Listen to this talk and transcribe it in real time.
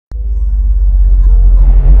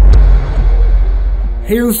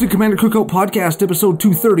Hey, you're listening to Commander Cookout Podcast, episode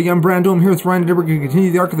 230. I'm Brando. I'm here with Ryan, and we're going to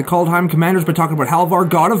continue the arc of the Kaldheim Commanders by talking about Halvar,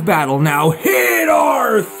 God of Battle. Now hit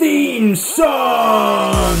our theme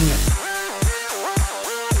song!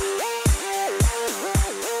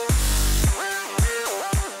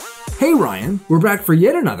 Hey Ryan, we're back for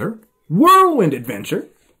yet another whirlwind adventure.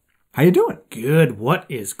 How you doing? Good. What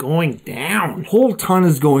is going down? Whole ton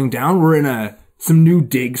is going down. We're in some new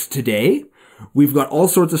digs today. We've got all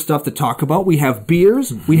sorts of stuff to talk about. We have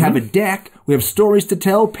beers, we have a deck, we have stories to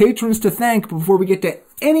tell, patrons to thank. But before we get to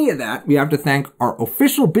any of that, we have to thank our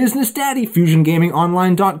official business daddy,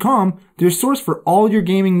 FusionGamingOnline.com, their source for all your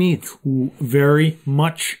gaming needs. Very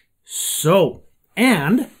much so.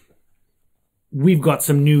 And we've got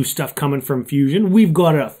some new stuff coming from Fusion. We've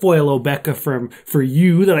got a foil Obeka for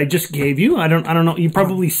you that I just gave you. I don't know. You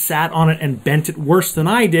probably sat on it and bent it worse than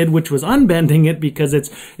I did, which was unbending it because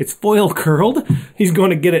it's foil curled. He's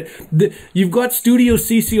going to get it. You've got Studio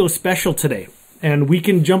CCO special today. And we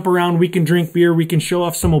can jump around, we can drink beer, we can show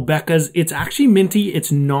off some Obekas. It's actually minty.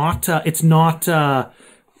 It's not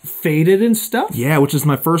faded and stuff. Yeah, which is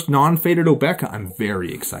my first non-faded Obeka. I'm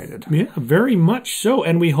very excited. Yeah, very much so.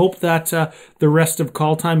 And we hope that the rest of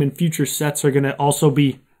Call Time and future sets are going to also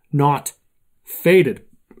be not faded.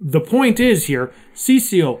 The point is here,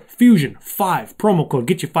 CCO Fusion 5 promo code.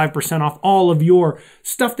 Get you 5% off all of your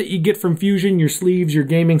stuff that you get from Fusion, your sleeves, your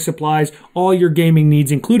gaming supplies, all your gaming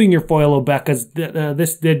needs, including your foil Obekas.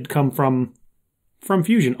 This did come from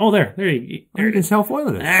Fusion. Oh, there it is. How foil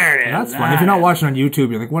it is. There it is. That's fun. If you're not watching on YouTube,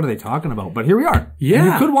 you're like, what are they talking about? But here we are. Yeah.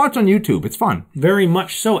 And you could watch on YouTube. It's fun. Very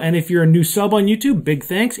much so. And if you're a new sub on YouTube, big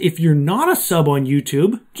thanks. If you're not a sub on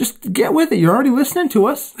YouTube, just get with it. You're already listening to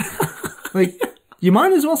us. You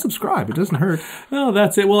might as well subscribe. It doesn't hurt. Oh,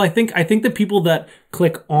 that's it. Well, I think the people that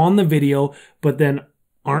click on the video but then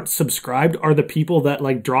aren't subscribed are the people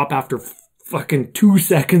that drop after fucking 2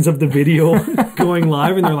 seconds of the video going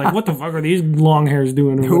live, and they're like, what the fuck are these long hairs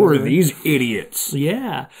doing? Who are these idiots?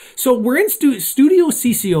 Yeah. So we're in Studio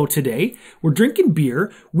CCO today. We're drinking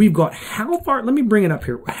beer. We've got Halvar. Let me bring it up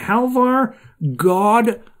here. Halvar,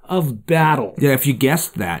 God of Battle. Yeah, if you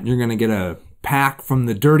guessed that, you're going to get a pack from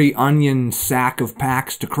the Dirty Onion sack of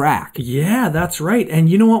packs to crack. Yeah, that's right. And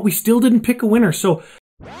you know what? We still didn't pick a winner, so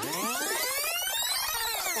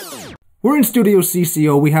we're in Studio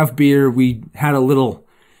CCO. We have beer. We had a little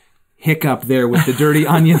hiccup there with the Dirty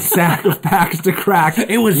Onion sack of packs to crack.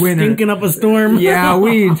 It was stinking up a storm. Yeah,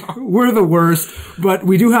 we're the worst. But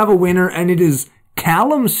we do have a winner, and it is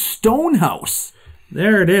Callum Stonehouse.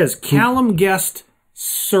 There it is. Callum guessed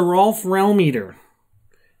Seralf Realmeter.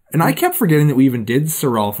 And I kept forgetting that we even did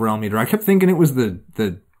Seralf Realmeter. I kept thinking it was the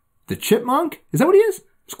chipmunk. Is that what he is?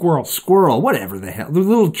 Squirrel, whatever the hell. The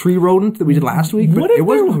little tree rodent that we did last week, but it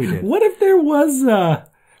wasn't what we did. What if there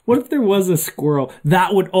was a squirrel?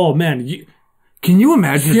 That would, oh man. Can you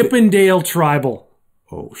imagine? Chippendale Tribal.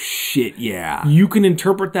 Oh shit, yeah. You can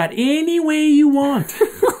interpret that any way you want.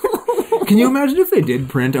 Can you imagine if they did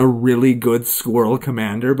print a really good squirrel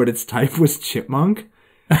commander, but its type was chipmunk?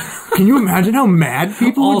 Can you imagine how mad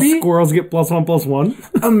people would be? All squirrels get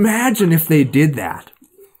 +1/+1. Imagine if they did that.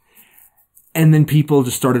 And then people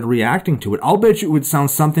just started reacting to it. I'll bet you it would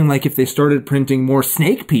sound something like if they started printing more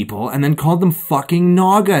snake people and then called them fucking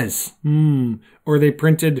Nagas. Or they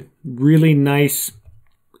printed really nice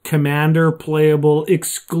commander playable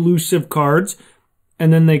exclusive cards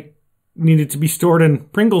and then they needed to be stored in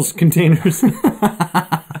Pringles containers.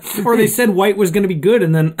 Or they said white was going to be good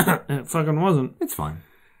and then it fucking wasn't. It's fine.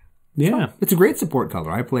 Yeah. It's a great support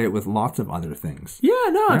color. I play it with lots of other things. Yeah,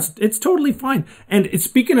 no, it's totally fine. And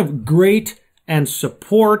speaking of great and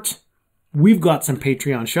support, we've got some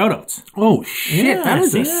Patreon shoutouts. Oh, shit. Yeah, that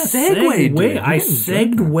is a segue, dude. I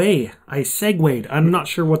segued. I'm not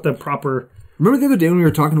sure what the proper... Remember the other day when we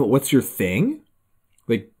were talking about what's your thing?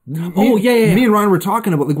 Me and Ron were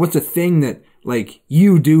talking about, what's a thing that,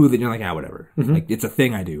 you do that you're like, whatever. It's a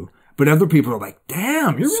thing I do. But other people are like,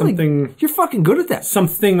 damn, you're fucking good at that.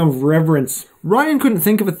 Something of reverence. Ryan couldn't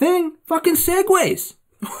think of a thing. Fucking segues.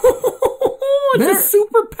 It's a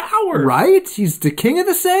superpower. Right? He's the king of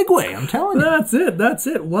the segue, I'm telling you. That's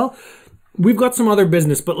it. Well, we've got some other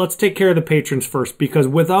business, but let's take care of the patrons first, because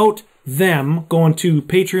without them going to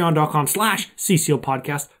patreon.com/CCO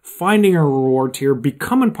Podcast, finding a reward tier,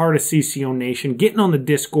 becoming part of CCO Nation, getting on the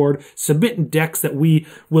Discord, submitting decks that we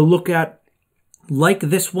will look at like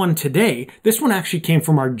this one today. This one actually came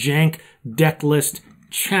from our Jank deck list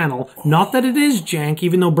channel. Not that it is jank,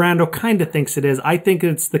 even though Brando kind of thinks it is. I think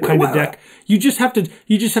it's the kind of deck you just have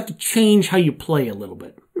to change how you play a little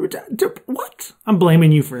bit. What? I'm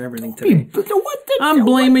blaming you for everything today. I'm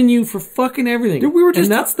blaming you for fucking everything. Dude,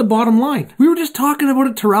 and that's the bottom line. We were just talking about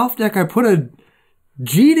a Taralf deck. I put a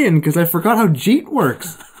Jeet in because I forgot how Jeet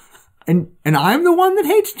works. And I'm the one that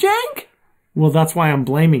hates jank? Well, that's why I'm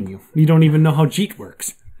blaming you. You don't even know how Jeet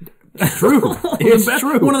works. True. It's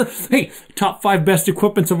true. Hey, top 5 best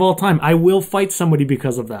equipments of all time. I will fight somebody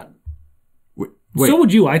because of that. Wait. So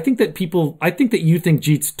would you. I think that you think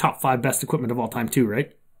Jeet's top 5 best equipment of all time too,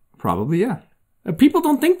 right? Probably, yeah. People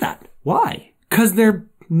don't think that. Why? Because they're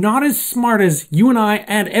not as smart as you and I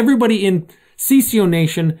and everybody in CCO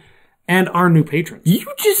Nation and our new patrons. You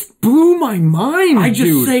just blew my mind, I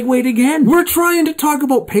just segued again. We're trying to talk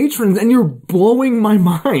about patrons, and you're blowing my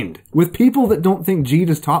mind with people that don't think Jeet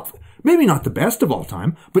is top... Maybe not the best of all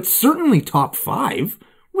time, but certainly top 5.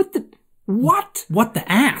 What? What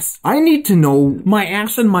the ass? I need to know... My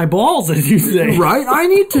ass and my balls, as you say. Right? I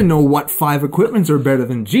need to know what 5 equipments are better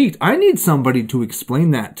than Jeet. I need somebody to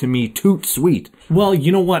explain that to me toot sweet. Well,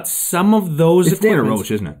 you know what? Some of those It's Dana Roach,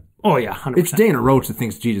 isn't it? Oh, yeah, 100%. It's Dana Roach that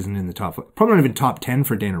thinks Jeet isn't in the top 5. Probably not even top 10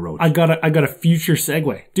 for Dana Roach. I got a future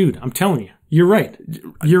segue. Dude, I'm telling you. You're right.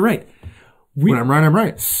 You're right. When I'm right, I'm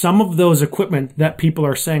right. Some of those equipment that people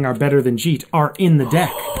are saying are better than Jeet are in the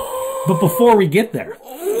deck. But before we get there,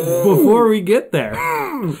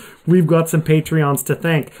 we've got some Patreons to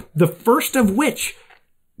thank. The first of which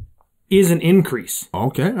is an increase.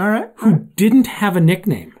 Okay, all right. Who didn't have a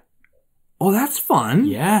nickname. Oh, that's fun.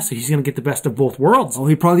 Yeah, so he's going to get the best of both worlds. Oh,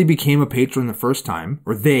 he probably became a patron the first time,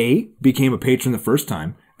 or they became a patron the first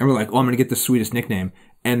time, and we're like, oh, I'm going to get the sweetest nickname,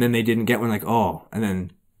 and then they didn't get one, like, oh, and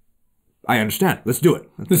then I understand. Let's do it.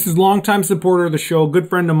 This is longtime supporter of the show, good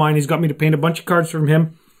friend of mine. He's got me to paint a bunch of cards from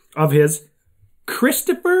him, of his.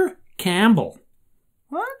 Christopher Campbell.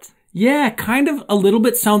 What? Yeah, kind of a little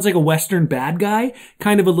bit sounds like a Western bad guy,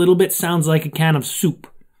 kind of a little bit sounds like a can of soup.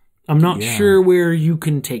 I'm not sure where you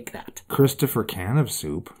can take that. Christopher Can of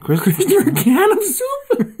Soup. Christopher Can of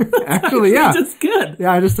Soup? Actually, yeah. That's good.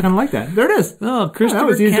 Yeah, I just kind of like that. There it is. Oh,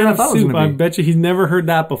 Christopher Can of Soup. I bet you he's never heard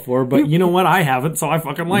that before, but you know what? I haven't, so I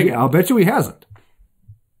fucking like it. I'll bet you he hasn't.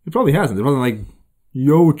 He probably hasn't. They're probably like,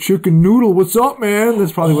 yo, chicken noodle, what's up, man?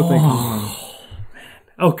 That's probably what they call him.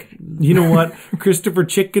 Okay, you know what? Christopher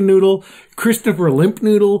Chicken Noodle, Christopher Limp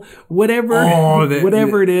Noodle, whatever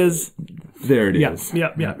it is. There it is.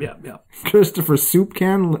 Yeah. Christopher Soup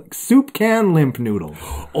Can Limp Noodle.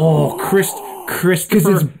 Oh, Christopher.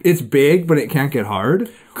 Because it's big, but it can't get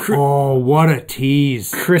hard. Oh, what a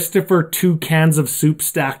tease. Christopher 2 cans of soup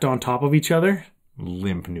stacked on top of each other.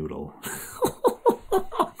 Limp Noodle.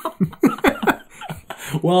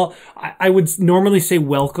 Well, I would normally say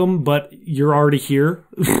welcome, but you're already here,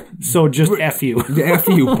 so just F you. F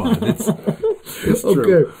you, bud. It's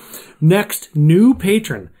true. Okay. Next, new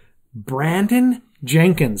patron, Brandon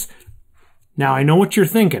Jenkins. Now, I know what you're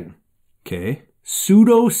thinking. Okay.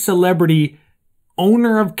 Pseudo-celebrity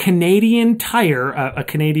owner of Canadian Tire, a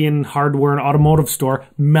Canadian hardware and automotive store,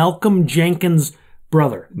 Malcolm Jenkins'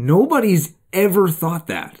 brother. Nobody's ever thought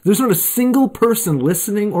that. There's not a single person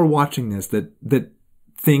listening or watching this that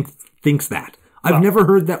thinks that. I've never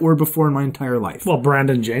heard that word before in my entire life. Well,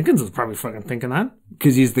 Brandon Jenkins is probably fucking thinking that.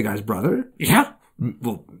 Because he's the guy's brother? Yeah.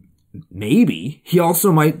 Well, maybe. He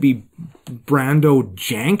also might be Brando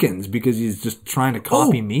Jenkins because he's just trying to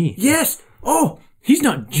copy me. Yes. Oh, he's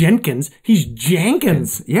not Jenkins. He's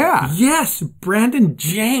Jenkins. Yeah. Yes. Brandon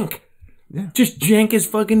Jank. Yeah. Just Jank is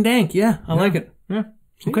fucking dank. Yeah. I like it. Yeah.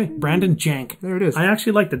 Okay, Brandon Jank. There it is. I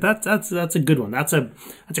actually liked it. That's a good one. That's a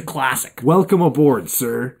classic. Welcome aboard,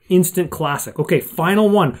 sir. Instant classic. Okay, final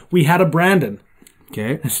one. We had a Brandon.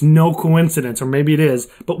 Okay. It's no coincidence, or maybe it is,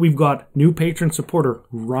 but we've got new patron supporter,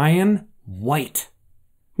 Ryan White.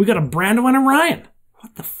 We got a Brando and a Ryan.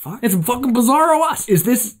 What the fuck? It's fucking bizarro us.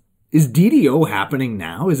 Is DDO happening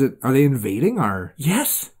now? Are they invading our...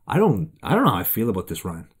 Yes. I don't know how I feel about this,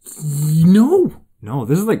 Ryan. No,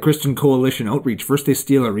 this is like Christian Coalition outreach. First they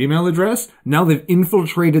steal our email address. Now they've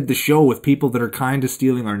infiltrated the show with people that are kind of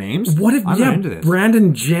stealing our names. What if I'm not into this.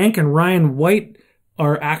 Brandon Jank and Ryan White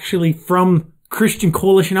are actually from Christian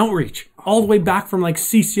Coalition outreach? All the way back from like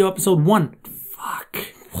CCO episode 1. Fuck.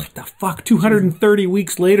 What the fuck? 230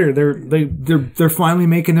 weeks later, they're finally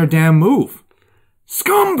making their damn move.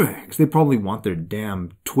 Scumbags. They probably want their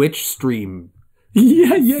damn Twitch stream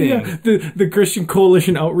Yeah. The Christian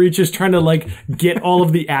Coalition outreach is trying to like get all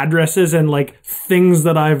of the addresses and like things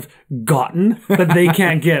that I've gotten that they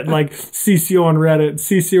can't get, like CCO on Reddit,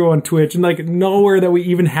 CCO on Twitch, and like nowhere that we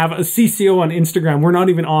even have a CCO on Instagram. We're not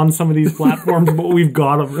even on some of these platforms, but we've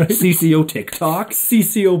got them, right? CCO TikTok?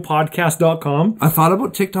 CCOpodcast.com. I thought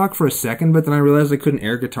about TikTok for a second, but then I realized I couldn't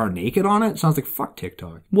air guitar naked on it. So I was like, fuck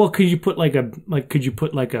TikTok. Well, could you put like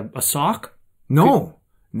a sock? No.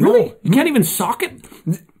 Really? You can't even sock it?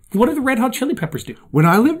 What do the Red Hot Chili Peppers do? When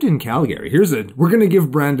I lived in Calgary, we're going to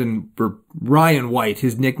give Ryan White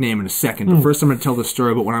his nickname in a second, but first I'm going to tell the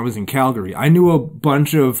story about when I was in Calgary. I knew a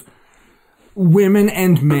bunch of women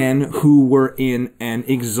and men who were in an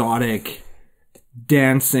exotic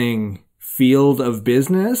dancing field of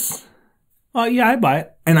business. Yeah, I buy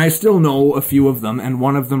it. And I still know a few of them, and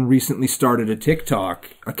one of them recently started a TikTok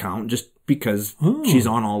account just because she's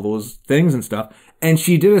on all those things and stuff. And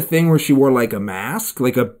she did a thing where she wore like a mask,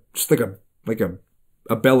 like a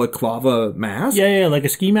balaclava mask. Yeah, like a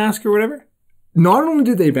ski mask or whatever. Not only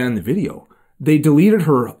did they ban the video, they deleted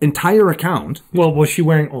her entire account. Well, was she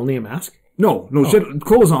wearing only a mask? No, she had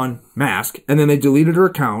clothes on, mask, and then they deleted her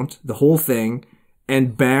account, the whole thing,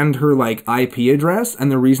 and banned her like IP address.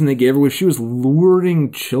 And the reason they gave her was she was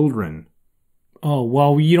luring children. Oh,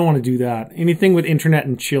 well, you don't want to do that. Anything with internet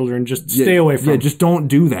and children, just stay away from. Yeah, just don't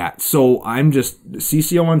do that. So I'm just,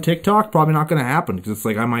 CCO on TikTok, probably not going to happen. Because it's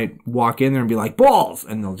like, I might walk in there and be like, balls!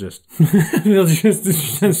 And they'll just... they'll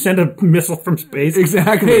just send a missile from space.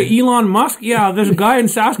 Exactly. Hey, Elon Musk, yeah, there's a guy in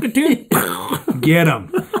Saskatoon. Get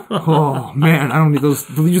him. Oh, man, I don't need those.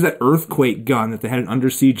 They'll use that earthquake gun that they had in Under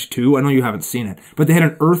Siege 2. I know you haven't seen it. But they had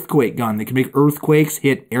an earthquake gun that can make earthquakes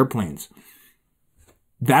hit airplanes.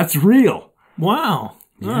 That's real. Wow.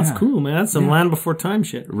 Oh, that's cool, man. That's some Land Before Time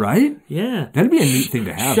shit. Right? Yeah. That'd be a neat thing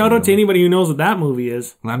to have. Shout out to anybody who knows what that movie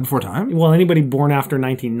is. Land Before Time? Well, anybody born after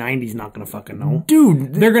 1990 is not going to fucking know.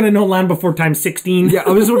 Dude. They're going to know Land Before Time 16. Yeah,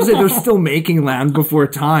 I was about to say, they're still making Land Before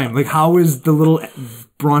Time. Like, how is the little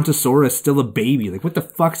Brontosaurus still a baby? Like, what the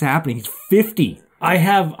fuck's happening? He's 50. I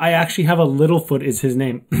actually have a Littlefoot is his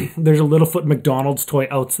name. There's a Littlefoot McDonald's toy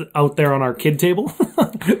out there on our kid table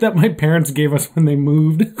that my parents gave us when they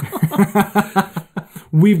moved.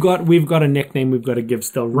 We've got a nickname we've got to give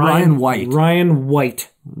still. Ryan White. Ryan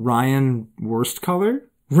White. Ryan Worst Color?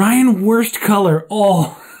 Ryan Worst Color.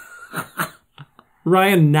 Oh.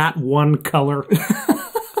 Ryan Nat One Color.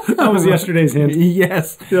 That was yesterday's hint.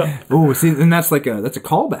 Yes. Yeah. Oh, see, and that's a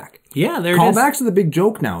callback. Yeah, there Callbacks it is. are the big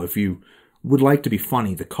joke now. If you would like to be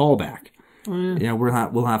funny, the callback. Yeah,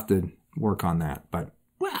 we'll have to work on that. But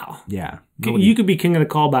wow. Yeah. You could be king of the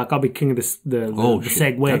callback. I'll be king of the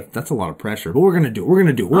segue. That's a lot of pressure. But we're gonna do.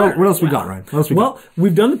 What else we got, Ryan? What else we got?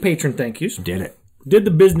 We've done the patron thank yous. Did it. Did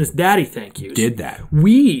the business daddy thank yous. Did that.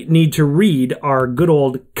 We need to read our good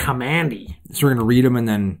old commandy. So we're gonna read them and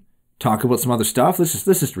then talk about some other stuff. Let's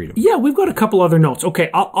just read them. Yeah, we've got a couple other notes. Okay,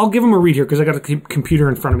 I'll give them a read here because I got a computer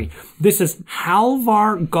in front of me. This is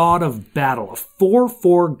Halvar, God of Battle, a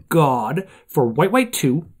 4/4 god for white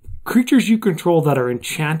 2. Creatures you control that are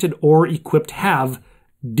enchanted or equipped have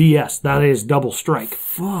DS. That is double strike.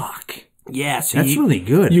 Fuck. Yeah, so that's really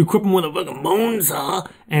good. You equip him with a fucking bonesaw,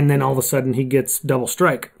 and then all of a sudden he gets double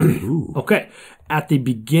strike. Ooh. Okay. At the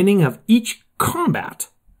beginning of each combat,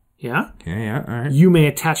 yeah, all right, you may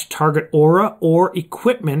attach target aura or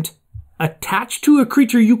equipment attached to a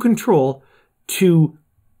creature you control to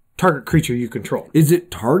target creature you control. Is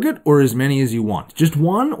it target or as many as you want? Just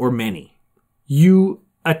one or many? You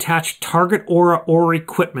attach target aura or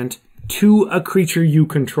equipment to a creature you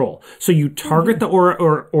control. So you target the aura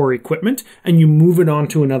or equipment and you move it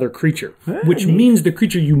onto another creature, which means the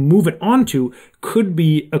creature you move it onto could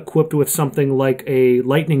be equipped with something like a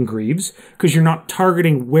lightning greaves because you're not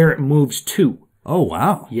targeting where it moves to. Oh,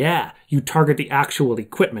 wow. Yeah, you target the actual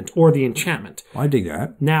equipment or the enchantment. I dig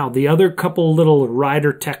that. Now, the other couple little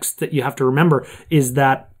rider texts that you have to remember is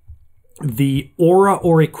that the aura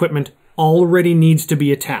or equipment already needs to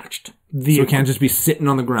be attached. So it can't just be sitting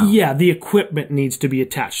on the ground. Yeah, the equipment needs to be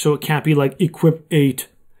attached. So it can't be like equip 8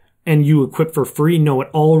 and you equip for free. No, it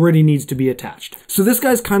already needs to be attached. So this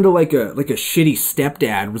guy's kind of like a shitty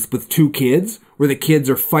stepdad with 2 kids, where the kids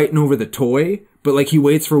are fighting over the toy, but like he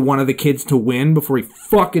waits for one of the kids to win before he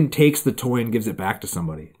fucking takes the toy and gives it back to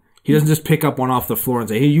somebody. He doesn't just pick up one off the floor and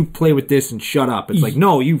say, "Hey, you play with this and shut up." It's like,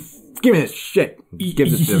 "No, you give me this shit."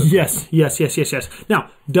 Gives it to Yes. Now,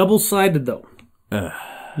 double-sided though.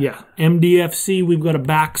 Yeah, MDFC, we've got a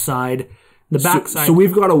backside. The backside. So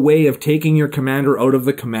we've got a way of taking your commander out of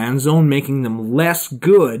the command zone, making them less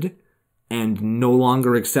good and no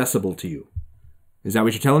longer accessible to you. Is that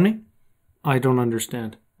what you're telling me? I don't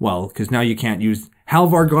understand. Well, because now you can't use...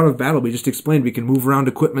 Halvar, God of Battle, we just explained we can move around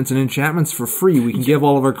equipments and enchantments for free. We can give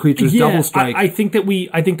all of our creatures double strike. I think that we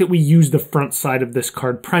use the front side of this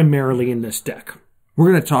card primarily in this deck. We're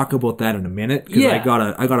going to talk about that in a minute, because I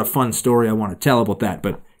got a fun story I want to tell about that,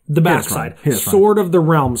 but... The backside. Sword of the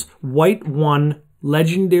Realms. White 1,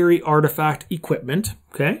 legendary artifact equipment.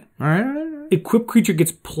 Okay? All right. Equipped creature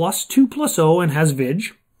gets +2/+0 and has Vig.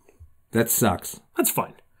 That sucks. That's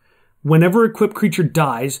fine. Whenever equipped creature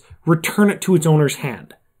dies, return it to its owner's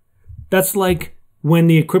hand. That's like when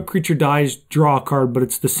the equipped creature dies, draw a card, but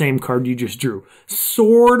it's the same card you just drew.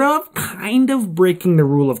 Sort of, kind of breaking the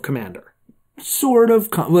rule of Commander. Sort of.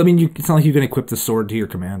 Well, I mean, it's not like you can equip the sword to your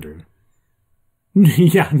commander.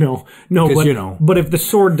 Yeah, no, but, you know. But if the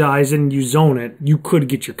sword dies and you zone it, you could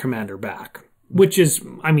get your commander back. Which is,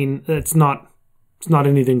 I mean, it's not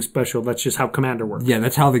anything special. That's just how Commander works. Yeah,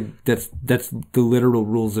 that's how that's the literal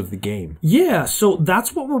rules of the game. Yeah, so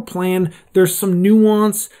that's what we're playing. There's some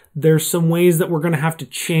nuance. There's some ways that we're going to have to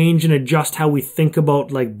change and adjust how we think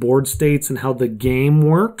about like board states and how the game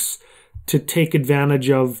works to take advantage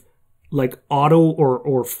of like auto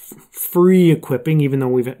or free equipping, even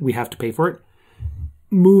though we have to pay for it.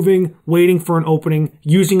 Moving, waiting for an opening,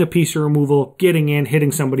 using a piece of removal, getting in,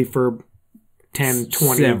 hitting somebody for 10,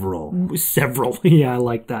 20. Several. Yeah, I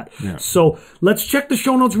like that. Yeah. So let's check the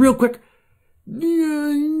show notes real quick.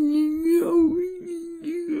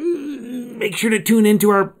 Make sure to tune into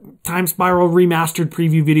our Time Spiral Remastered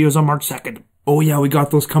preview videos on March 2nd. Oh yeah, we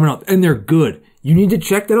got those coming out, and they're good. You need to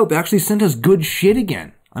check that out. They actually sent us good shit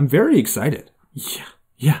again. I'm very excited.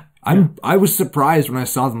 Yeah. I was surprised when I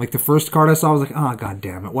saw them. Like, the first card I saw, I was like, oh, god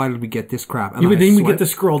damn it, why did we get this crap? And but then we get to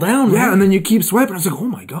scroll down, right? Yeah, and then you keep swiping. I was like, oh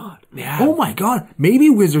my god. Yeah. Oh my god. Maybe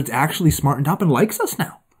Wizards actually smartened up and likes us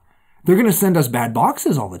now. They're going to send us bad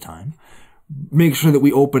boxes all the time. Make sure that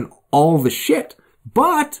we open all the shit.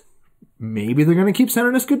 But maybe they're going to keep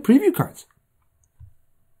sending us good preview cards.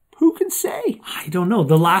 Who can say? I don't know.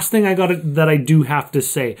 The last thing I got that I do have to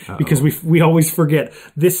say, because we always forget.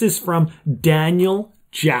 This is from Daniel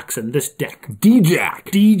Jackson, this deck.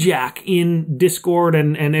 D-Jack in Discord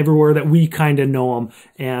and everywhere that we kind of know him.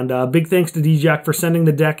 And big thanks to D-Jack for sending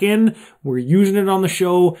the deck in. We're using it on the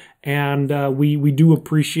show, and we do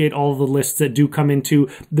appreciate all of the lists that do come into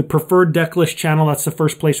the preferred deck list channel. That's the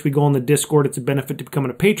first place we go on the Discord. It's a benefit to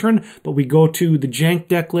becoming a patron, but we go to the Jank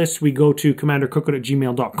deck list. We go to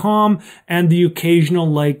commandercookout@gmail.com, and the occasional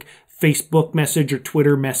like Facebook message or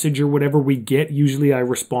Twitter message or whatever we get. Usually I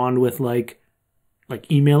respond with like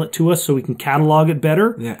email it to us so we can catalog it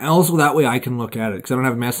better. Yeah, and also that way I can look at it, because I don't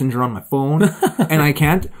have Messenger on my phone, and I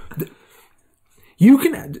can't. You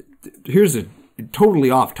can, here's a totally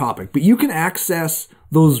off topic, but you can access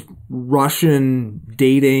those Russian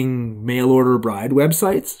dating mail order bride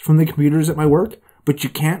websites from the computers at my work, but you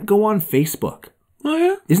can't go on Facebook. Oh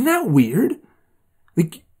yeah? Isn't that weird?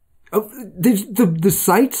 Like, the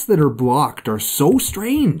sites that are blocked are so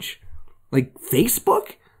strange. Like,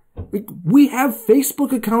 Facebook? We have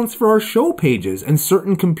Facebook accounts for our show pages, and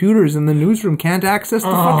certain computers in the newsroom can't access the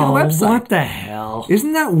fucking website. What the hell?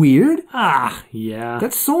 Isn't that weird? Yeah.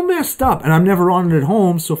 That's so messed up, and I'm never on it at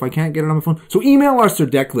home, so if I can't get it on my phone... So email us their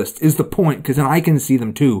deck list is the point, because then I can see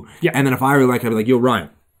them too. Yeah. And then if I really like it, I'll be like, yo, Ryan,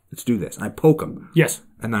 let's do this. And I poke them. Yes.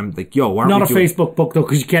 And I'm like, yo, why aren't Not we a Facebook book, though,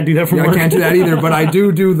 because you can't do that from work. I can't do that either, but I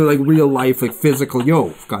do the like real life, like physical,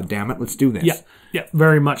 yo, god damn it, let's do this. Yeah,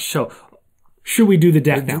 very much so. Should we do the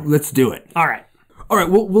deck now? Let's do it. All right,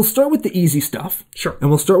 we'll start with the easy stuff. Sure. And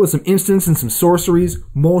we'll start with some instants and some sorceries,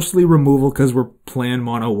 mostly removal because we're playing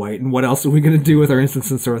mono white. And what else are we going to do with our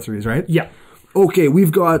instants and sorceries, right? Yeah. Okay,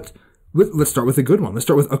 we've got... Let's start with a good one. Let's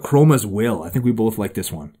start with Akroma's Will. I think we both like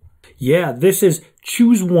this one. Yeah, this is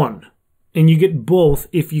choose one, and you get both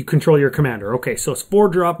if you control your commander. Okay, so it's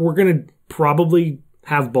 4-drop. We're going to probably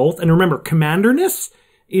have both. And remember, commanderness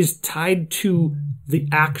is tied to the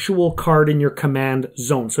actual card in your command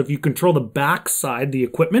zone. So if you control the backside, the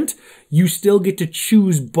equipment, you still get to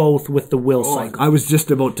choose both with the will cycle. I was just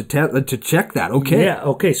about to check that. Okay. Yeah,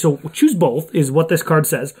 okay. So choose both is what this card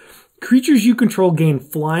says. Creatures you control gain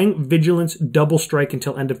flying, vigilance, double strike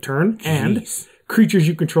until end of turn. Jeez. And creatures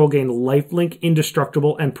you control gain lifelink,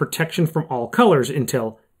 indestructible, and protection from all colors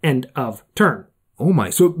until end of turn. Oh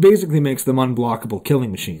my, so it basically makes them unblockable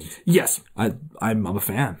killing machines. Yes. I'm a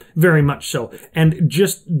fan. Very much so. And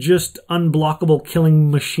just unblockable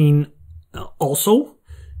killing machine also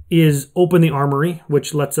is open the armory,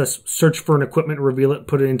 which lets us search for an equipment, reveal it,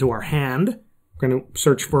 put it into our hand. We're going to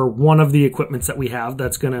search for one of the equipments that we have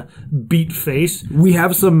that's going to beat face. We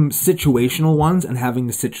have some situational ones, and having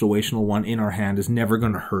the situational one in our hand is never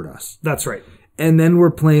going to hurt us. That's right. And then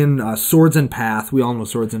we're playing Swords and Path. We all know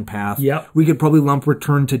Swords and Path. Yep. We could probably lump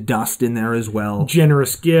Return to Dust in there as well.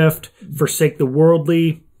 Generous Gift, Forsake the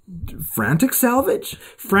Worldly. Frantic Salvage?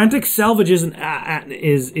 Frantic Salvage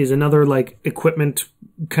is another like equipment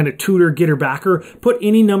kind of tutor, getter, backer. Put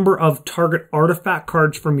any number of target artifact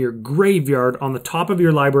cards from your graveyard on the top of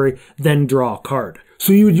your library, then draw a card.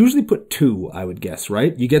 So you would usually put 2, I would guess,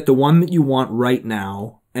 right? You get the one that you want right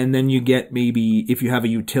now, and then you get maybe, if you have a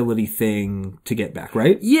utility thing, to get back,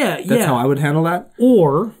 right? Yeah, That's how I would handle that.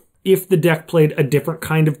 Or, if the deck played a different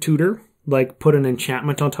kind of tutor, like put an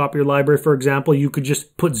enchantment on top of your library, for example, you could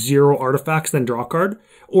just put 0 artifacts, then draw a card.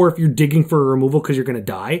 Or if you're digging for a removal because you're going to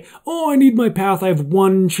die, I need my path, I have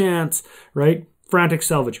 1 chance, right? Frantic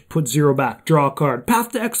Salvage, put 0 back, draw a card.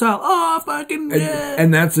 Path to Exile, fucking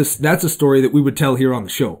and that's a story that we would tell here on the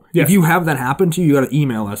show. Yes. If you have that happen to you, you got to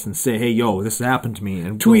email us and say, hey, yo, this happened to me.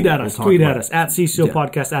 And tweet at us, at CCO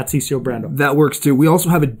Podcast, at CCO Brando. That works too. We also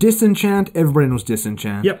have a Disenchant. Everybody knows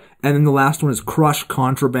Disenchant. Yep. And then the last one is Crush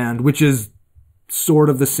Contraband, which is sort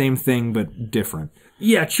of the same thing, but different.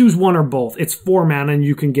 Yeah, choose one or both. It's 4 mana, and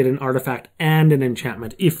you can get an artifact and an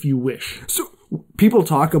enchantment if you wish. So people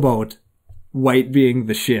talk about white being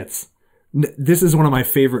the shits. This is one of my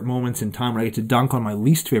favorite moments in time where I get to dunk on my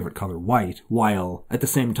least favorite color, white, while at the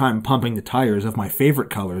same time pumping the tires of my favorite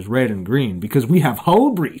colors, red and green, because we have Hull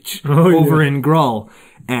Breach over in Gruul,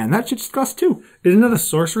 and that shit's discussed too. Isn't that a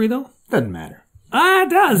sorcery, though? Doesn't matter. It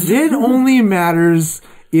does. It only matters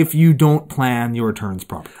if you don't plan your turns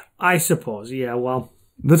properly. I suppose, yeah, well...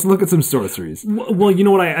 Let's look at some sorceries. Well, you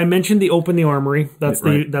know what? I mentioned the Open the Armory. That's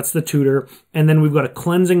the tutor. And then we've got a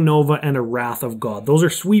Cleansing Nova and a Wrath of God. Those are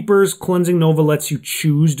sweepers. Cleansing Nova lets you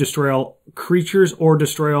choose destroy all creatures or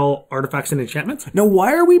destroy all artifacts and enchantments. Now,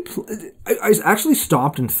 why are we... I actually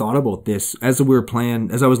stopped and thought about this as we were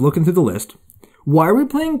playing, as I was looking through the list. Why are we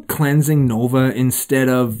playing Cleansing Nova instead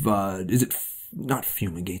of, is it not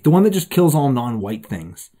Fumigate? The one that just kills all non-white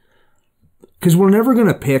things. Because we're never going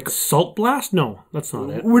to pick... Salt Blast? No, that's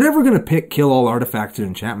not it. We're never going to pick kill all artifacts and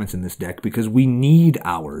enchantments in this deck because we need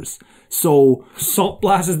ours. So... Salt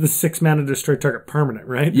Blast is the 6 mana destroy target permanent,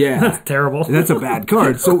 right? Yeah. That's terrible. That's a bad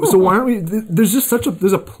card. So why aren't we... There's just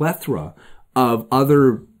there's a plethora of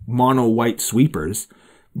other mono white sweepers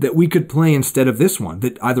that we could play instead of this one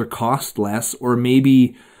that either cost less or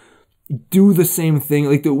maybe... do the same thing.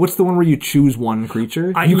 Like, what's the one where you choose one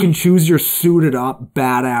creature? You can choose your suited up,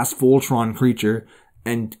 badass Voltron creature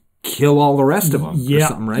and kill all the rest of them or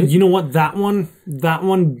something, right? You know what? That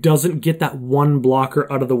one doesn't get that one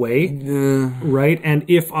blocker out of the way, right? And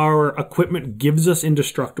if our equipment gives us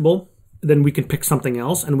indestructible, then we can pick something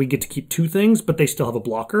else and we get to keep 2 things, but they still have a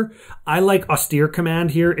blocker. I like Austere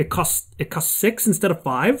Command here. It costs 6 instead of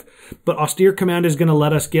 5, but Austere Command is going to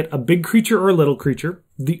let us get a big creature or a little creature,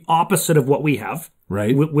 the opposite of what we have.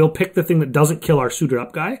 Right. We'll pick the thing that doesn't kill our suited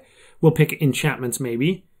up guy. We'll pick enchantments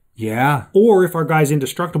maybe. Yeah. Or if our guy's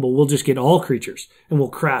indestructible, we'll just get all creatures and we'll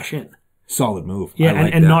crash in. Solid move. Yeah,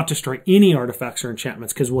 and not destroy any artifacts or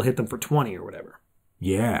enchantments because we'll hit them for 20 or whatever.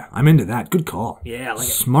 Yeah, I'm into that. Good call. Yeah, I like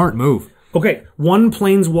it. Smart move. Okay, 1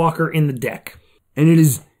 Planeswalker in the deck. And it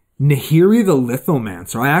is Nahiri the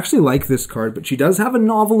Lithomancer. I actually like this card, but she does have a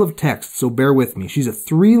novel of text, so bear with me. She's a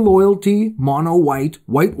 3 loyalty, mono white.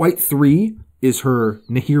 White 3 is her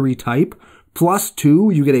Nahiri type.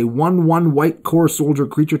 +2, you get a 1/1 white core soldier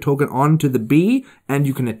creature token onto the B, and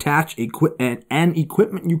you can attach an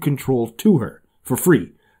equipment you control to her for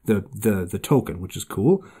free. The token, which is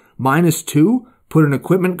cool. -2, put an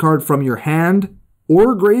equipment card from your hand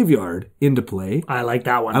or graveyard into play. I like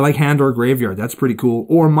that one. I like hand or graveyard. That's pretty cool.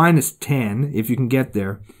 Or -10, if you can get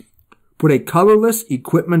there. Put a colorless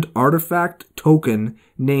equipment artifact token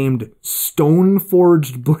named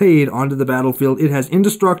Stoneforged Blade onto the battlefield. It has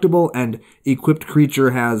indestructible, and equipped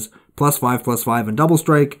creature has +5/+5 and double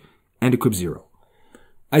strike, and equip 0.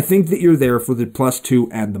 I think that you're there for the +2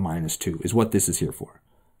 and the -2 is what this is here for.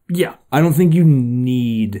 Yeah. I don't think you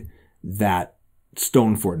need that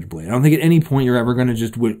Stoneforged Blade. I don't think at any point you're ever going to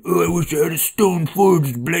just win, I wish I had a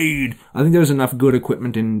Stoneforged Blade. I think there's enough good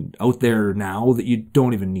equipment out there now that you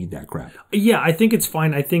don't even need that crap. Yeah, I think it's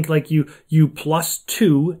fine. I think like you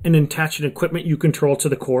 +2 and attach an equipment you control to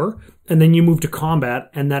the core, and then you move to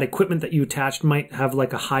combat, and that equipment that you attached might have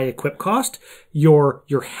like a high equip cost. Your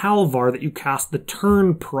Halvar that you cast the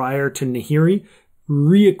turn prior to Nahiri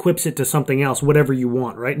re-equips it to something else, whatever you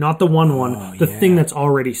want, right? Not the 1/1, the thing that's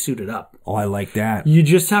already suited up. Oh, I like that. You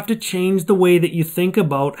just have to change the way that you think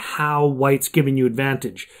about how white's giving you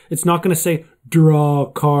advantage. It's not going to say, draw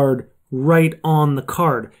a card right on the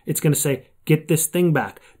card. It's going to say, get this thing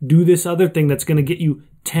back. Do this other thing that's going to get you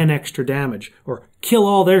 10 extra damage, or kill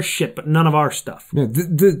all their shit but none of our stuff. Yeah,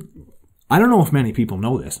 I don't know if many people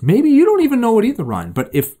know this. Maybe you don't even know it either, Ryan. But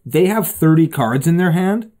if they have 30 cards in their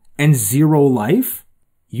hand and 0 life,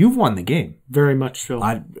 you've won the game. Very much so.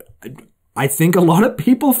 I think a lot of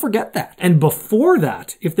people forget that. And before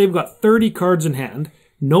that, if they've got 30 cards in hand,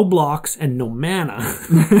 no blocks, and no mana,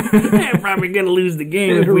 they're probably going to lose the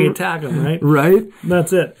game if we attack them, right? Right?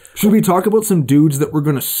 That's it. Should we talk about some dudes that we're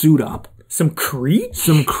going to suit up? Some Creech?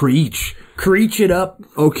 Some Creech. Creech it up.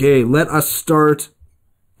 Okay, let us start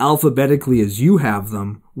alphabetically as you have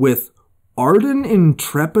them with Arden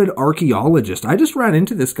Intrepid Archaeologist. I just ran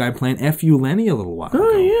into this guy playing F.U. Lenny a little while ago.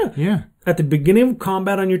 Oh, yeah. Yeah. At the beginning of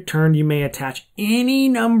combat on your turn, you may attach any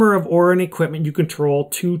number of aura and equipment you control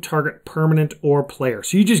to target permanent or player.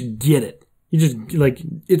 So you just get it. You just, like...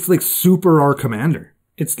 It's like Super our Commander.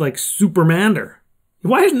 It's like Supermander.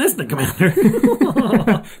 Why isn't this the Commander?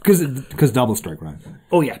 Because Double Strike, right?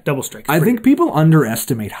 Oh, yeah, Double Strike. I think people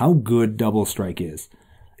underestimate how good Double Strike is.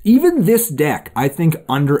 Even this deck, I think,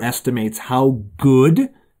 underestimates how good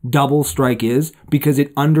Double Strike is because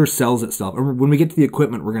it undersells itself. When we get to the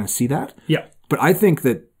equipment, we're going to see that. Yeah. But I think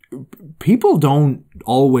that people don't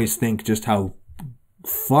always think just how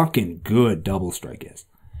fucking good Double Strike is.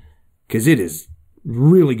 Because it is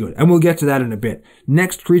really good. And we'll get to that in a bit.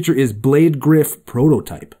 Next creature is Blade Griff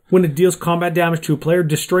Prototype. When it deals combat damage to a player,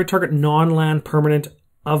 destroy target non-land permanent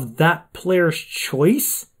of that player's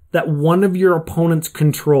choice that one of your opponents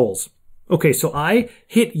controls. Okay, so I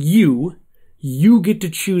hit you. You get to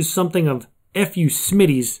choose something of F.U.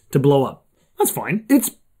 Smitty's to blow up. That's fine.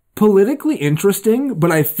 It's politically interesting,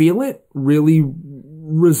 but I feel it really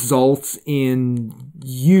results in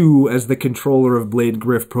you as the controller of Blade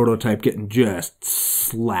Griff Prototype getting just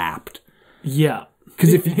slapped. Yeah.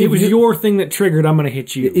 Because if it was your thing that triggered, I'm going to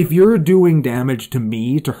hit you. If you're doing damage to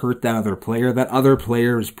me to hurt that other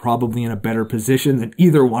player is probably in a better position than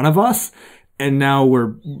either one of us. And now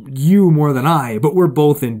we're you more than I, but we're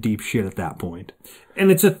both in deep shit at that point.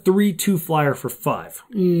 And it's a 3/2 flyer for 5.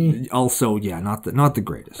 Also, yeah, not the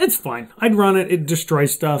greatest. It's fine. I'd run it. It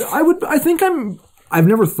destroys stuff. I've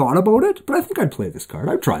never thought about it, but I think I'd play this card.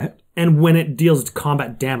 I'd try it. And when it deals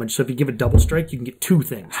combat damage, so if you give it Double Strike, you can get 2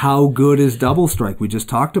 things. How good is Double Strike? We just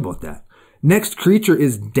talked about that. Next creature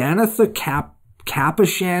is Danatha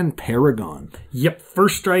Capishan Paragon. Yep.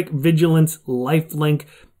 First strike, vigilance, lifelink,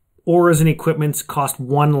 auras and equipments cost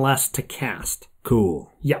 1 less to cast. Cool.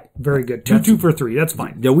 Yep. Very good. 2/2 for 3. That's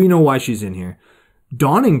fine. Yeah, we know why she's in here.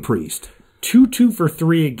 Dawning Priest. 2/2 for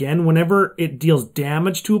 3 again. Whenever it deals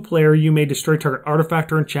damage to a player, you may destroy target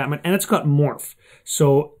artifact or enchantment, and it's got morph.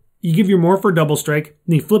 So you give your morpher Double Strike,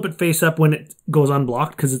 and you flip it face up when it goes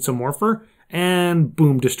unblocked because it's a morpher, and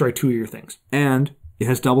boom, destroy 2 of your things. And it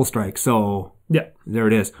has Double Strike, so yeah, there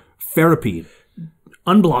it is. Ferropede.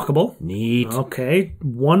 Unblockable. Neat. Okay.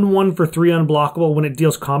 1/1 for 3 unblockable when it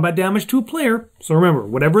deals combat damage to a player. So remember,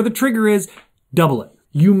 whatever the trigger is, double it.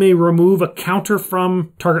 You may remove a counter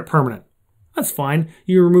from target permanent. That's fine.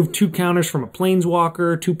 You remove 2 counters from a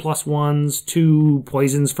planeswalker, 2 +1s, 2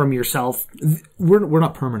 poisons from yourself. We're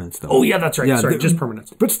not permanents though. Oh yeah, that's right. Sorry, just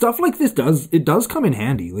permanents. But stuff like this does come in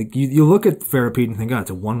handy. Like you look at Ferropede and think, oh, it's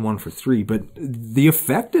a 1/1 for 3, but the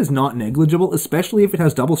effect is not negligible, especially if it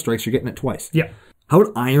has double strikes. You're getting it twice. Yeah. How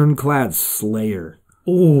about Ironclad Slayer?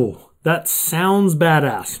 Oh, that sounds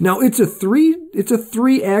badass. Now it's a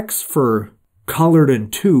 3x for colored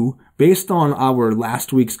and 2. Based on our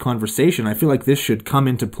last week's conversation, I feel like this should come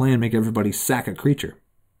into play and make everybody sack a creature.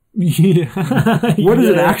 Yeah. What does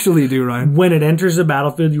it actually do, Ryan? When it enters the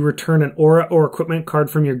battlefield, you return an aura or equipment card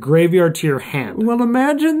from your graveyard to your hand. Well,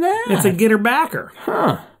 imagine that. It's a getter backer.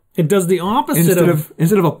 Huh. It does the opposite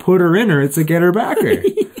instead of a putter inner, it's a getter backer.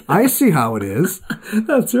 I see how it is.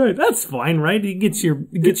 That's right. That's fine, right? It gets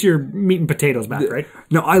your meat and potatoes back, right?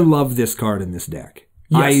 No, I love this card in this deck.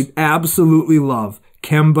 Yes. I absolutely love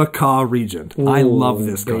Kemba Ka Regent. I love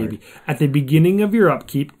this card. At the beginning of your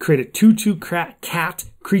upkeep, create a 2/2 cat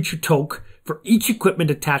creature token for each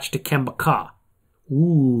equipment attached to Kemba Ka.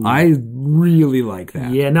 Ooh. I really like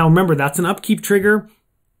that. Yeah, now remember, that's an upkeep trigger.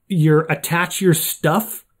 Attach your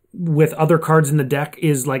stuff with other cards in the deck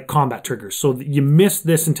is like combat triggers. So you miss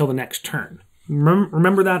this until the next turn.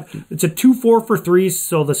 Remember that? It's a 2/4 for 3,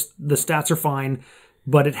 so the stats are fine.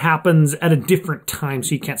 But it happens at a different time,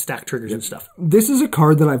 so you can't stack triggers and stuff. This is a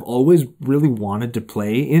card that I've always really wanted to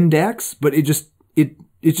play in decks, but it just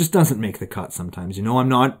doesn't make the cut sometimes. You know, I'm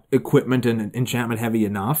not equipment and enchantment heavy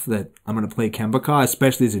enough that I'm going to play Kemba Ka,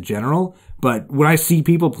 especially as a general. But when I see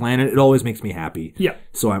people playing it, it always makes me happy. Yeah.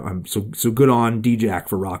 So I'm so good on D-Jack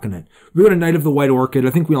for rocking it. We got a Knight of the White Orchid. I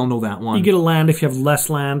think we all know that one. You get a land if you have less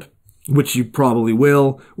land. which you probably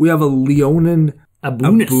will. We have a Leonin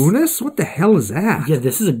Abunis. Abunis? What the hell is that? Yeah,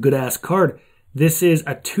 this is a good-ass card. This is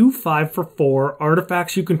a 2/5 for 4.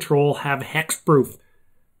 Artifacts you control have hexproof.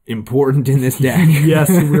 Important in this deck. Yes,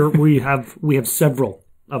 we have several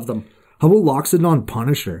of them. How about Loxodon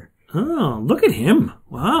Punisher? Oh, look at him.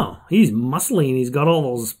 Wow. He's muscly and he's got all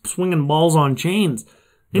those swinging balls on chains.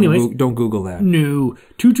 Anyways. Don't Google that. No.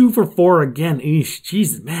 2/2 for 4 again. Eesh,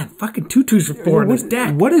 Jesus, man. Fucking 2/2s for 4 in this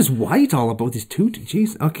deck. What is white all about? These 2?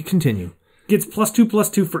 Jeez. Okay, continue. Gets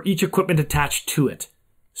 +2/+2 for each equipment attached to it.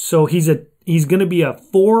 So he's going to be a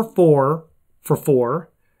 4/4 for 4.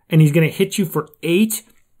 And he's going to hit you for 8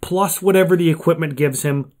 plus whatever the equipment gives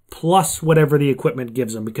him, plus whatever the equipment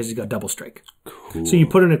gives him, because he's got double strike. Cool. So you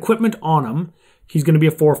put an equipment on him, he's going to be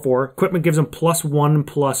a 4/4. Equipment gives him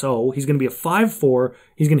 +1/+0. He's going to be a 5/4.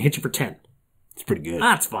 He's going to hit you for 10. It's pretty good.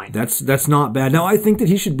 That's fine. That's not bad. Now, I think that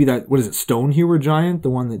he should be that, what is it, Stonehewer Giant? The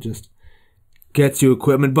one that just gets you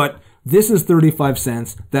equipment. But this is 35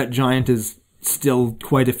 cents. That giant is still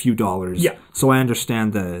quite a few dollars. Yeah. So I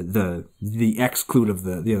understand the exclude of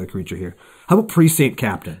the other creature here. How about Precinct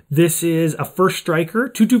Captain? This is a first striker.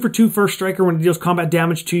 2/2 for 2 first striker. When it deals combat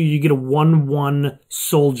damage to you, you get a 1/1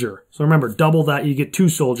 soldier. So remember, double that, you get 2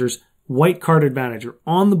 soldiers. White card advantage. You're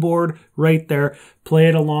on the board right there. Play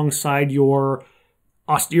it alongside your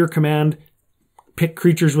austere command. Pick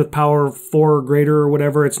creatures with power 4 or greater or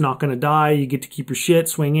whatever. It's not going to die. You get to keep your shit,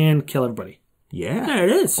 swing in, kill everybody. Yeah. There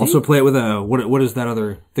it is. See? Also play it with a, what is that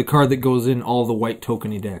other, the card that goes in all the white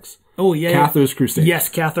tokeny decks? Oh, yeah. Cathar's Crusade. Yes,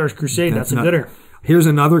 Cathar's Crusade. That's a gooder. Here's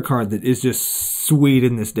another card that is just sweet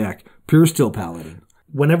in this deck. Pure Steel Paladin.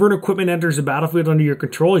 Whenever an equipment enters the battlefield under your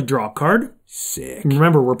control, you draw a card. Sick.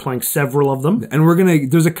 Remember, we're playing several of them. And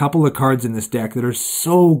there's a couple of cards in this deck that are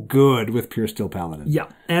so good with Pure Steel Paladin. Yeah,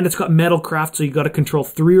 and it's got Metalcraft, so you got to control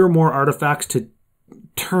 3 or more artifacts to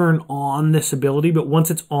turn on this ability. But once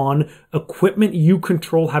it's on, equipment you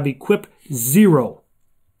control have equip 0.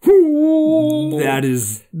 That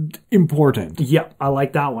is important. Yeah, I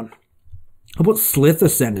like that one. How about Slith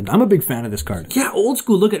Ascendant? I'm a big fan of this card. Yeah, old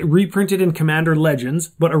school. Look at it, reprinted in Commander Legends,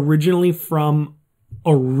 but originally from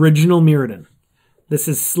original Mirrodin. This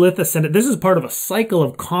is Slith Ascendant. This is part of a cycle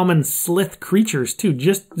of common Slith creatures, too.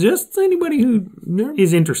 Just anybody who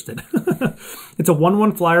is interested. It's a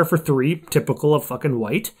 1/1 flyer for 3, typical of fucking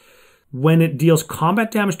white. When it deals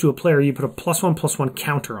combat damage to a player, you put a +1/+1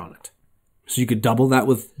 counter on it. So you could double that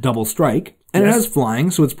with double strike. And Yes. it has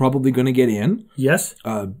flying, so it's probably going to get in. Yes.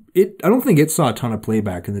 I don't think it saw a ton of play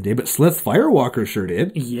back in the day, but Slith Firewalker sure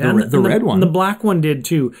did. Yeah, the red one. And the black one did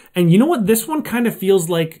too. And you know what? This one kind of feels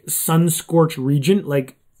like Sunscorch Regent.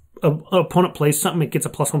 Like an opponent plays something, it gets a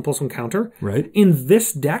 +1/+1 counter. Right. In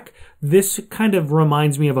this deck, this kind of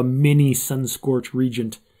reminds me of a mini Sunscorch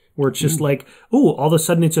Regent, where it's just like, oh, all of a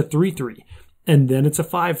sudden it's a 3/3, and then it's a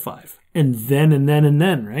 5/5, and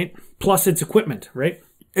then, right? Plus it's equipment, right?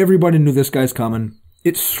 Everybody knew this guy's coming.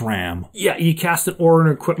 It's SRAM. Yeah, you cast it or an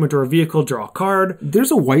equipment or a vehicle, draw a card. There's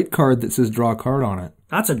a white card that says draw a card on it.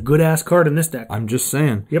 That's a good-ass card in this deck. I'm just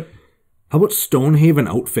saying. Yep. How about Stonehaven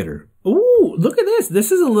Outfitter? Ooh, look at this. This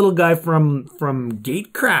is a little guy from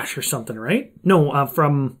Gate Crash or something, right? No,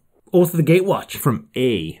 from Oath of the Gatewatch. From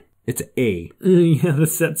A. It's an A. Yeah, the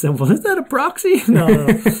set symbol. Is that a proxy? No.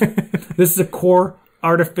 This is a core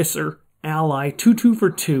artificer ally. 2/2 for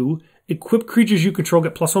 2. Equip creatures you control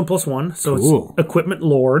get +1/+1. So Cool. It's Equipment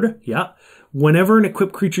Lord. Yeah. Whenever an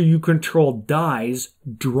equipped creature you control dies,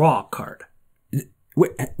 draw a card.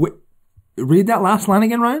 Wait. Read that last line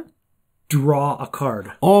again, Ryan? Draw a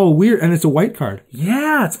card. Oh, weird. And it's a white card.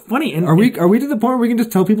 Yeah, it's funny. And Are we to the point where we can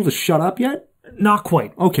just tell people to shut up yet? Not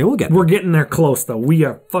quite. Okay, we'll get there. We're getting there close, though. We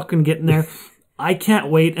are fucking getting there. I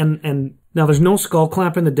can't wait. And now there's no Skull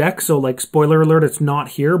Clamp in the deck, so like spoiler alert, it's not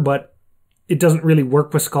here, but it doesn't really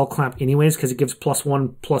work with Skull Clamp anyways because it gives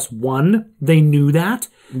 +1/+1. They knew that.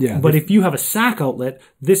 Yeah. But if you have a sack outlet,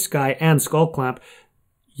 this guy and Skull Clamp,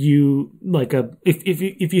 you like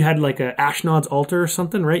if you had like a Ashnod's Altar or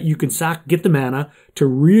something, right? You could sack, get the mana to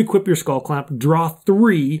re-equip your Skull Clamp, draw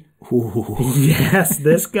 3. Ooh. Yes,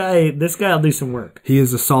 this guy'll do some work. He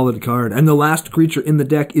is a solid card. And the last creature in the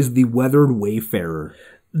deck is the Weathered Wayfarer.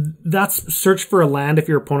 That's search for a land if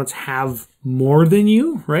your opponents have more than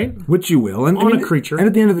you, right? Which you will. And On a creature. And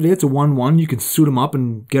at the end of the day, it's a 1/1. You can suit him up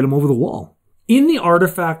and get him over the wall. In the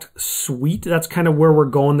artifact suite, that's kind of where we're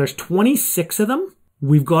going. There's 26 of them.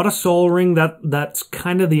 We've got a Soul Ring that's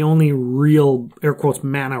kind of the only real, air quotes,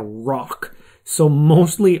 mana rock. So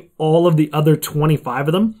mostly all of the other 25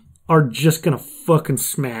 of them are just going to fucking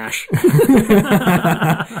smash.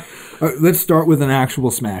 Let's start with an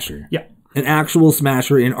actual smasher. Yeah. An actual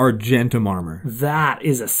smasher in Argentum armor. That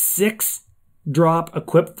is a 6-drop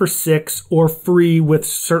equipped for 6 or free with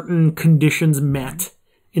certain conditions met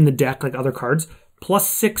in the deck, like other cards.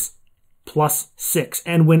 +6, +6.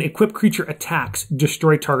 And when equipped creature attacks,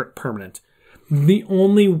 destroy target permanent. The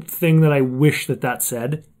only thing that I wish that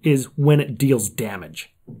said is when it deals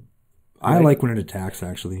damage. I like when it attacks,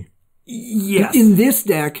 actually. Yes. In this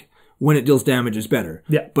deck, when it deals damage is better.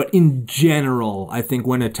 Yeah. But in general, I think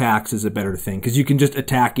when it attacks is a better thing. Because you can just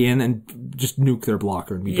attack in and just nuke their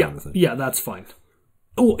blocker and be done with it. Yeah, that's fine.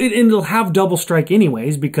 Oh, and it'll have double strike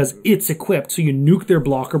anyways because it's equipped. So you nuke their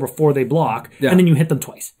blocker before they block, and then you hit them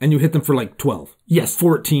twice. And you hit them for like 12. Yes.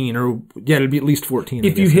 14, or it'd be at least 14.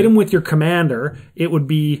 If you hit them with your commander, it would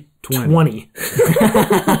be 20.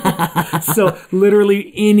 So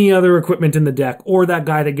literally any other equipment in the deck, or that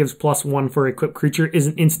guy that gives +1 for equipped creature, is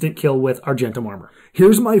an instant kill with Argentum armor.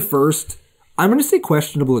 Here's my first, I'm going to say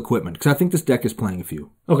questionable equipment, because I think this deck is playing a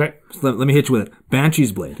few. Okay. So let me hit you with it.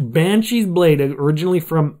 Banshee's Blade. Banshee's Blade, originally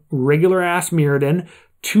from regular ass Mirrodin.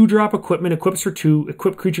 2-drop equipment, equips for 2.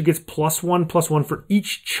 Equipped creature gets +1/+1 for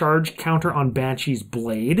each charge counter on Banshee's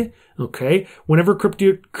Blade. Okay. Whenever equipped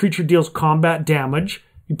creature deals combat damage,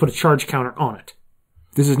 you put a charge counter on it.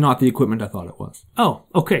 This is not the equipment I thought it was. Oh,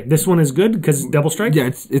 okay. This one is good because it's double strike? Yeah,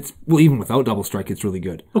 it's well, even without double strike, it's really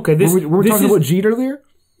good. Okay, Were we talking about Jeet earlier?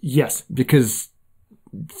 Yes. Because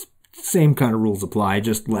same kind of rules apply,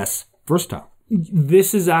 just less versatile.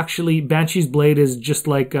 This is actually, Banshee's Blade is just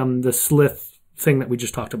like the Slith thing that we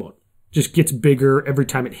just talked about. Just gets bigger every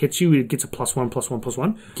time it hits you. It gets a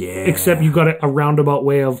 +1/+1/+1. Yeah. Except you got a roundabout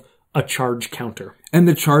way of a charge counter. And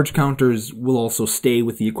the charge counters will also stay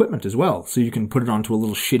with the equipment as well. So you can put it onto a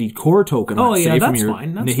little shitty core token. Oh, let's yeah, say, that's from your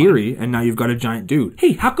fine. That's Nahiri, and now you've got a giant dude.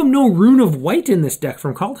 Hey, how come no Rune of White in this deck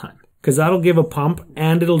from Kaldheim? Because that'll give a pump,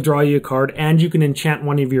 and it'll draw you a card, and you can enchant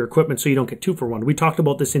one of your equipment so you don't get 2 for 1. We talked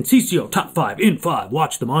about this in CCO Top 5 in 5.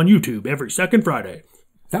 Watch them on YouTube every second Friday.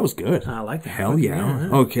 That was good. I like that. Hell yeah.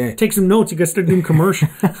 Okay. Take some notes. You got to start doing commercial.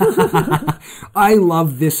 I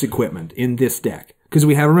love this equipment in this deck. Because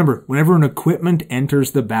we have, remember, whenever an equipment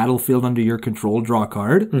enters the battlefield under your control, draw a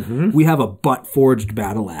card, we have a butt-forged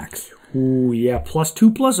battle axe. Ooh, yeah.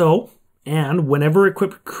 +2/+0. And whenever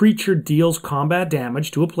equipped creature deals combat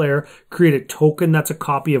damage to a player, create a token that's a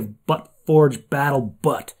copy of Butt-Forged Battle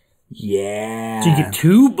Butt. Yeah. So you get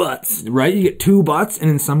 2 butts. Right? You get 2 butts, and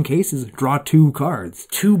in some cases, draw 2 cards.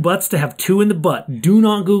 2 butts to have 2 in the butt. Do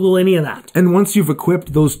not Google any of that. And once you've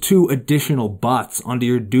equipped those 2 additional butts onto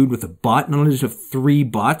your dude with a butt, not only does you have 3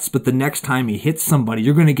 butts, but the next time he hits somebody,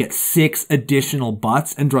 you're going to get 6 additional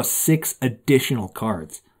butts and draw 6 additional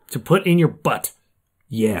cards. To put in your butt.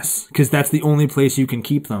 Yes, because that's the only place you can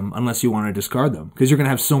keep them unless you want to discard them. Because you're going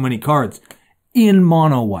to have so many cards in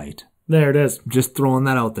mono white. There it is. Just throwing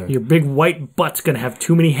that out there. Your big white butt's going to have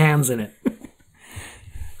too many hands in it.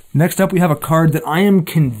 Next up, we have a card that I am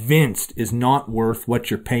convinced is not worth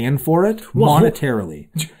what you're paying for it monetarily.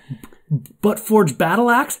 Butt-Forged Battle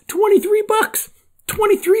Axe? $23.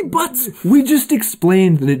 23 butts. We just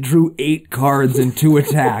explained that it drew 8 cards and 2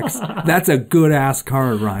 attacks. That's a good-ass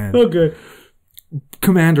card, Ryan. Okay.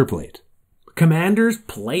 Commander Plate. Commander's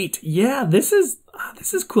Plate. Yeah, this is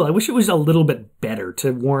cool. I wish it was a little bit better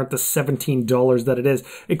to warrant the $17 that it is.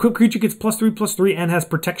 Equipped creature gets +3/+3 and has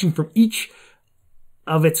protection from each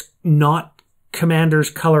of its not commander's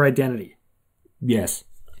color identity. Yes.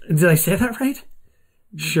 Did I say that right?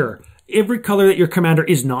 Sure. Every color that your commander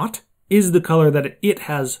is not is the color that it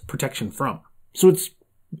has protection from. So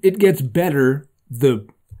it gets better, the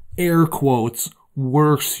air quotes,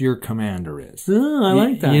 worse your commander is. Oh, I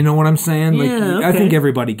like that. You know what I'm saying? Yeah, okay. I think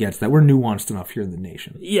everybody gets that. We're nuanced enough here in the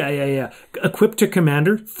nation. Yeah. Equipped to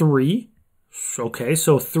commander, 3. Okay,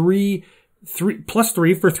 so 3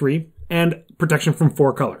 +3 for 3, and protection from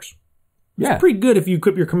 4 colors. Yeah. It's pretty good if you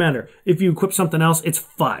equip your commander. If you equip something else, it's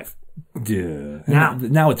 5. Duh.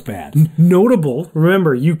 Now it's bad. Notable,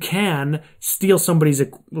 remember, you can steal somebody's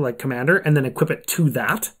commander and then equip it to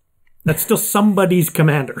that. That's still somebody's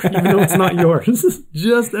commander, even though it's not yours.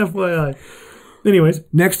 Just FYI. Anyways.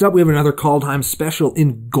 Next up, we have another Kaldheim special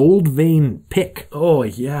in Gold Vein Pick. Oh,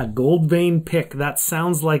 yeah. Gold Vein Pick. That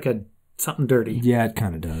sounds like something dirty. Yeah, it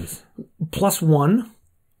kind of does. +1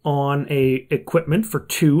 on a equipment for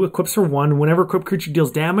 2. Equips for 1. Whenever equipped creature deals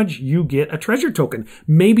damage, you get a treasure token.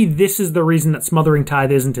 Maybe this is the reason that Smothering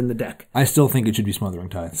Tithe isn't in the deck. I still think it should be Smothering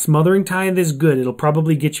Tithe. Smothering Tithe is good. It'll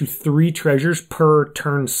probably get you 3 treasures per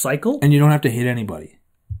turn cycle. And you don't have to hit anybody.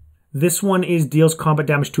 This one is deals combat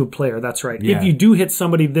damage to a player. That's right. Yeah. If you do hit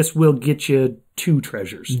somebody, this will get you 2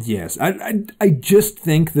 treasures. Yes. I just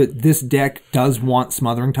think that this deck does want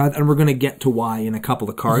Smothering Tithe, and we're going to get to why in a couple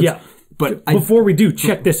of cards. Yeah. But before we do,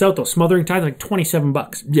 check this out though. Smothering Tithe, like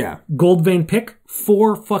 $27. Yeah. Gold Vein Pick,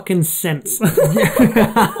 4 fucking cents.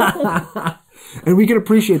 And we can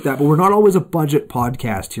appreciate that, but we're not always a budget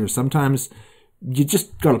podcast here. Sometimes you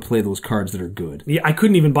just got to play those cards that are good. Yeah, I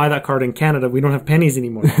couldn't even buy that card in Canada. We don't have pennies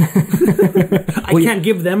anymore. I can't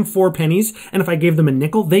give them 4 pennies, and if I gave them a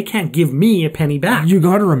nickel, they can't give me a penny back. You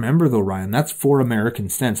got to remember though, Ryan, that's 4 American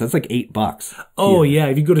cents. That's like $8. Oh yeah,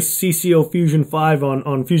 if you go to CCO Fusion 5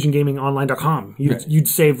 on FusionGamingOnline.com, you'd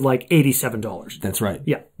save like $87. That's right.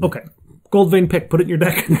 Yeah. Okay. Gold Vein Pick. Put it in your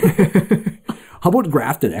deck. How about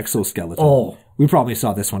Grafted Exoskeleton? Oh. We probably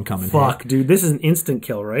saw this one coming. Fuck, dude. This is an instant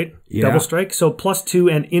kill, right? Yeah. Double strike. So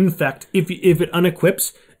 +2 and infect. If it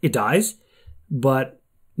unequips, it dies. But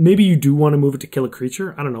maybe you do want to move it to kill a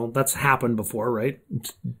creature. I don't know. That's happened before, right?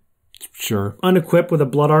 Sure. Unequip with a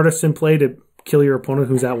Blood Artist in play to kill your opponent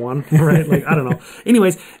who's at 1, right? Like, I don't know.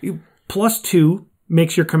 Anyways, +2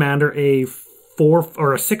 makes your commander a 4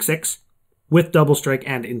 or a 6/6 with double strike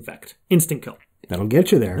and infect. Instant kill. That'll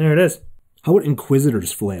get you there. There it is. How about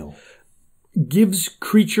Inquisitor's Flail? Gives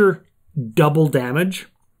creature double damage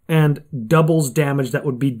and doubles damage that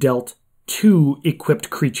would be dealt to equipped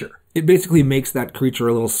creature. It basically makes that creature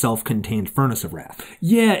a little self-contained Furnace of Wrath.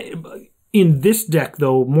 Yeah, in this deck,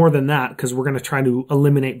 though, more than that, because we're going to try to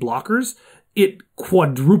eliminate blockers, it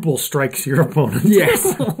quadruple strikes your opponent.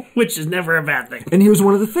 Yes. Which is never a bad thing. And here's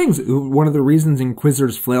one of the things. One of the reasons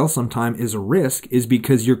Inquisitor's Flail sometimes is a risk is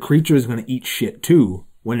because your creature is going to eat shit too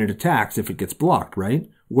when it attacks if it gets blocked, right?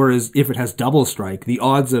 Whereas if it has double strike, the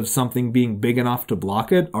odds of something being big enough to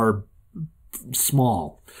block it are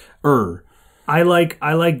small. I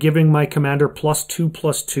like giving my commander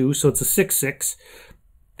 +2/+2, so it's a 6/6,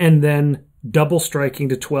 and then double striking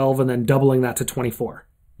to 12 and then doubling that to 24.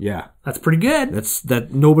 Yeah. That's pretty good.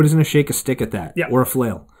 That nobody's going to shake a stick at that. Yeah. Or a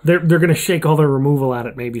flail. They're going to shake all their removal at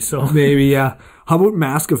it maybe, so. Maybe, yeah. How about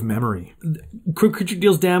Mask of Memory? Creature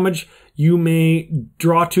deals damage. You may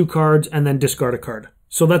draw 2 cards and then discard a card.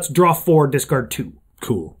 So that's draw 4, discard 2.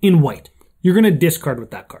 Cool. In white. You're going to discard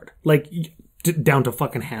with that card. Like, down to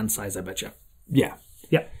fucking hand size, I bet you. Yeah.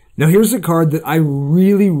 Yeah. Now here's a card that I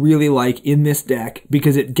really, really like in this deck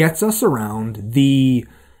because it gets us around the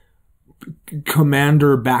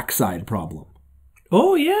commander backside problem.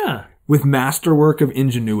 Oh, yeah. With Masterwork of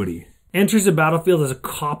Ingenuity. Enters the battlefield as a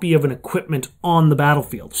copy of an equipment on the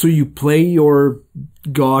battlefield. So you play your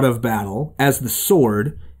God of Battle as the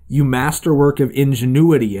sword, you Masterwork of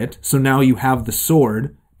Ingenuity it, so now you have the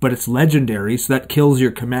sword, but it's legendary, so that kills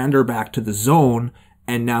your commander back to the zone,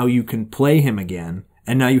 and now you can play him again,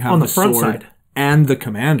 and now you have on the sword front side and the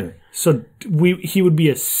commander. So he would be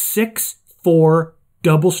a 6/4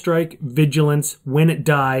 double strike vigilance. When it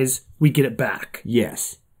dies, we get it back.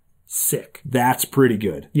 Yes. Sick. That's pretty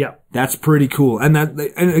good. Yeah. That's pretty cool. And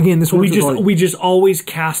again, this one we just always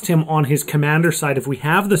cast him on his commander side if we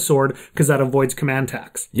have the sword, because that avoids command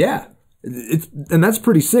tax. Yeah. And that's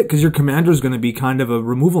pretty sick because your commander is going to be kind of a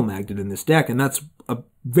removal magnet in this deck, and that's a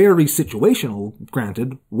very situational,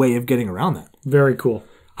 granted, way of getting around that. Very cool.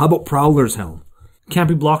 How about Prowler's Helm? Can't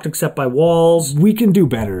be blocked except by walls. We can do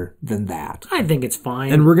better than that. I think it's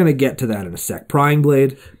fine. And we're going to get to that in a sec. Prying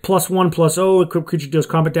Blade. +1/+0. Equipped creature deals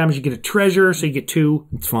combat damage. You get a treasure, so you get 2.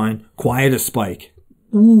 It's fine. Quiet as Spike.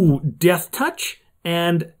 Ooh, Death Touch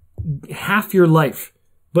and half your life.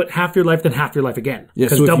 But half your life, then half your life again. Yeah,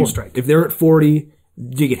 because so double strike. If they're at 40,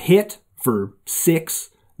 you get hit for 6,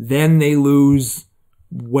 then they lose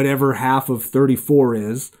whatever half of 34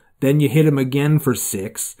 is. Then you hit them again for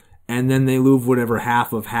 6, and then they lose whatever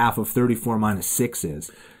half of 34 minus 6 is.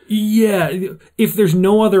 Yeah, if there's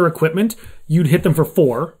no other equipment, you'd hit them for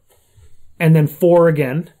 4, and then 4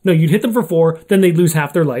 again. No, you'd hit them for 4, then they'd lose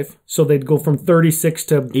half their life. So they'd go from 36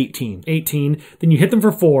 to 18. Then you hit them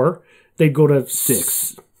for 4, they'd go to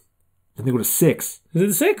 6. Then they go to 6. Is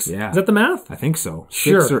it 6? Yeah. Is that the math? I think so.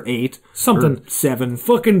 Sure. 6 or 8. Something. Or 7.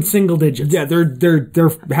 Fucking single digits. Yeah,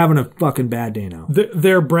 they're having a fucking bad day now.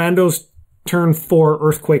 They're Brando's turn 4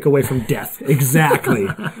 earthquake away from death. Exactly.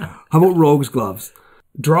 How about Rogue's Gloves?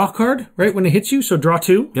 Draw a card, right, when it hits you, so draw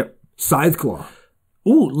 2. Yep. Scythe Claw.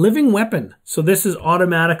 Ooh, Living Weapon. So this is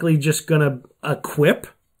automatically just going to equip,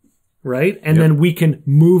 right? And then we can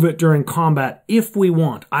move it during combat if we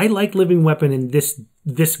want. I like Living Weapon in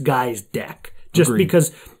this guy's deck, just Agreed.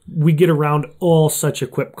 because we get around all such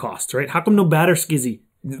equip costs, right? How come no Batter Skizzy?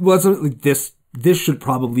 Well, this should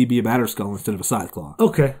probably be a Batter Skull instead of a Scythe Claw.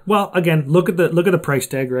 Okay. Well, again, look at the price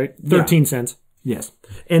tag, right? 13 cents. Yes.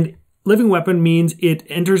 And Living Weapon means it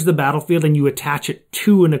enters the battlefield and you attach it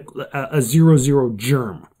to a 0/0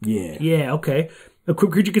 germ. Yeah. Yeah, okay. A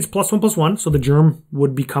quick creature gets +1/+1, so the germ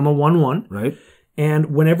would become a 1/1. Right. And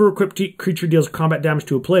whenever a equipped creature deals combat damage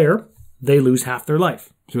to a player, they lose half their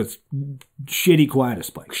life. So it's shitty Quietus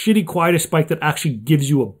Spike. Shitty Quietus Spike that actually gives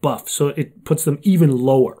you a buff, so it puts them even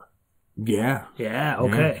lower. Yeah. Yeah,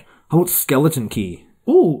 okay. Yeah. How about Skeleton Key?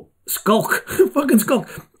 Ooh, Skulk. Fucking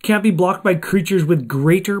Skulk. Can't be blocked by creatures with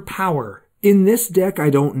greater power. In this deck, I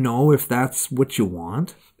don't know if that's what you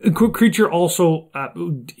want. A creature also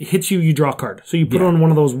hits you, you draw a card. So you put on one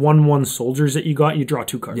of those 1/1 soldiers that you got, you draw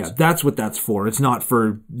 2 cards. Yeah, that's what that's for. It's not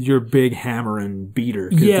for your big hammer and beater,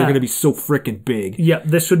 because they're going to be so freaking big. Yeah,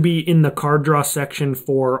 this would be in the card draw section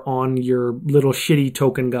for on your little shitty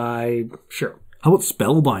token guy. Sure. How about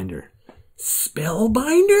Spellbinder?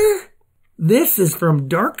 Spellbinder? This is from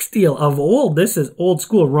Darksteel of old. This is old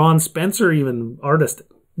school. Ron Spencer, even artist.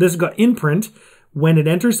 This got imprint. When it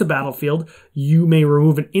enters the battlefield, you may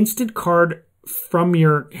remove an instant card from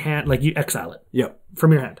your hand, like you exile it. Yep.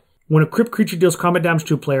 From your hand. When a equipped creature deals combat damage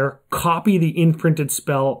to a player, copy the imprinted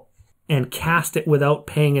spell and cast it without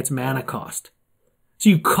paying its mana cost. So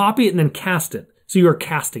you copy it and then cast it. So you are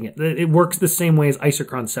casting it. It works the same way as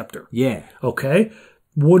Isochron Scepter. Yeah. Okay.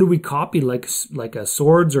 What do we copy? Like a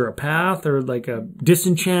Swords or a Path or like a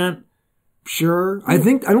Disenchant? Sure. I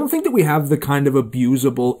don't think that we have the kind of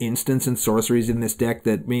abusable instants and sorceries in this deck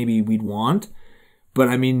that maybe we'd want. But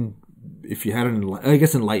I mean, if you had I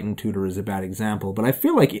guess Enlightened Tutor is a bad example, but I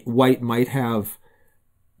feel like white might have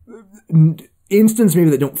instants maybe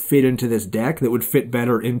that don't fit into this deck that would fit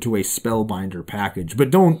better into a Spellbinder package. But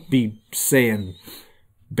don't be saying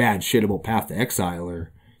bad shit about Path to Exile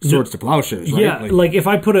or Swords to Plowshares, right? Yeah, like if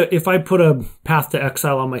I put a Path to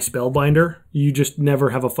Exile on my Spellbinder, you just never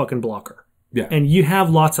have a fucking blocker. Yeah. And you have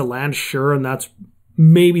lots of land, sure, and that's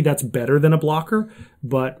better than a blocker,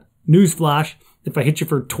 but newsflash, if I hit you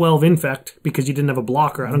for 12 infect because you didn't have a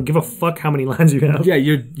blocker, I don't give a fuck how many lands you have. Yeah,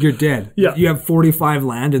 you're dead. Yeah. You have 45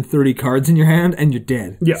 land and 30 cards in your hand and you're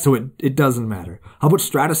dead. Yeah. So it doesn't matter. How about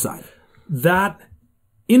Straticide? That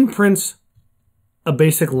imprints a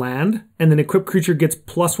basic land, and then equipped creature gets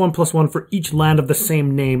 +1/+1 for each land of the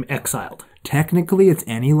same name exiled. Technically, it's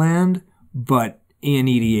any land, but in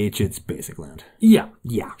EDH, it's basic land. Yeah.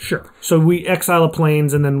 Yeah. Sure. So we exile a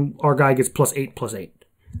plains, and then our guy gets +8/+8.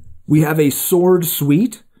 We have a Sword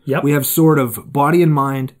Suite. Yep. We have Sword of Body and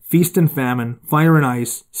Mind, Feast and Famine, Fire and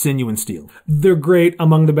Ice, Sinew and Steel. They're great,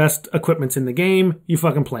 among the best equipments in the game. You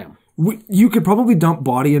fucking play them. You could probably dump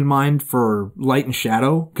Body and Mind for Light and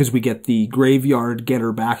Shadow, because we get the Graveyard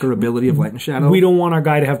Getter Backer ability of Light and Shadow. We don't want our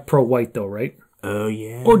guy to have pro white, though, right? Oh,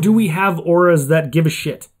 yeah. Or do we have auras that give a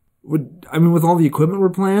shit? I mean, with all the equipment we're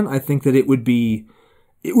playing, I think that it would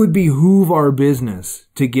behoove our business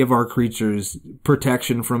to give our creatures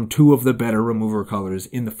protection from 2 of the better remover colors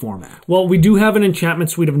in the format. Well, we do have an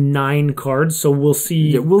enchantment suite of 9 cards, so we'll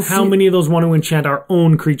see how many of those want to enchant our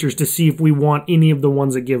own creatures to see if we want any of the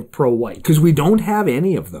ones that give pro white. Because we don't have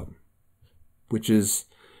any of them, which is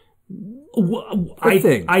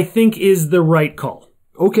I think is the right call.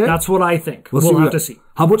 Okay. That's what I think. We'll have to see.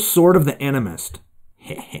 How about Sword of the Animist?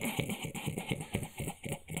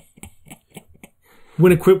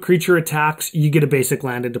 When equipped creature attacks, you get a basic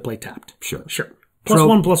land into play tapped. Sure.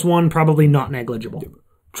 +1/+1, probably not negligible.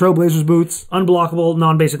 Trailblazer's Boots. Unblockable,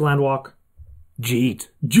 non-basic land walk. Jeet.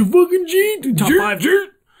 Fucking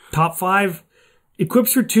Jeet. Top 5.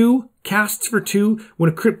 Equips for 2, casts for 2. When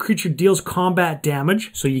a equipped creature deals combat damage,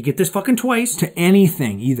 so you get this fucking twice. To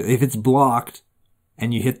anything, either. If it's blocked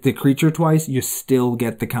and you hit the creature twice, you still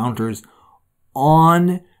get the counters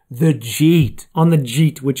on the Jeet. On the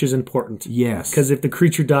Jeet, which is important. Yes. Because if the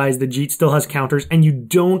creature dies, the Jeet still has counters, and you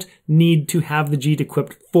don't need to have the Jeet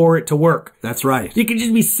equipped for it to work. That's right. You can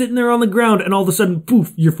just be sitting there on the ground, and all of a sudden,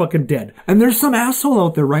 poof, you're fucking dead. And there's some asshole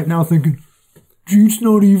out there right now thinking, Jeet's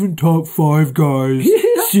not even top 5, guys.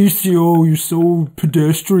 CCO, you're so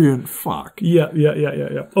pedestrian. Fuck. Yeah.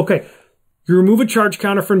 Okay. You remove a charge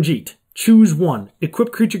counter from Jeet. Choose 1.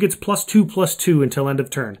 Equipped creature gets +2/+2 until end of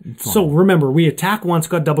turn. So remember, we attack once,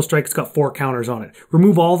 got double strike, it's got 4 counters on it.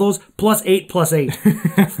 Remove all those,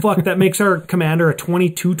 +8/+8. Fuck, that makes our commander a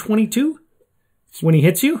 22/22 when he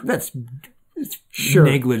hits you? It's sure.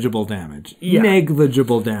 Negligible damage. Yeah.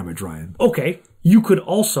 Negligible damage, Ryan. Okay. You could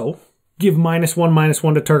also give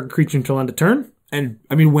 -1/-1 to target creature until end of turn. And,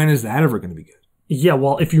 I mean, when is that ever going to be good? Yeah,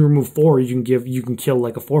 well, if you remove 4, you can kill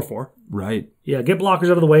like a 4/4. Right. Yeah, get blockers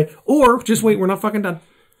out of the way. Or, just wait, we're not fucking done.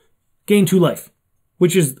 Gain 2 life.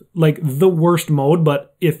 Which is, like, the worst mode,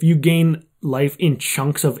 but if you gain life in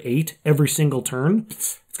chunks of 8 every single turn,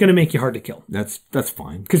 it's going to make you hard to kill. That's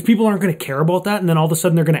fine. Because people aren't going to care about that, and then all of a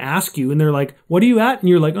sudden they're going to ask you, and they're like, what are you at? And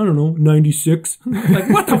you're like, I don't know, 96. Like,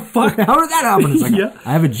 what the fuck? How did that happen? It's like, Yeah.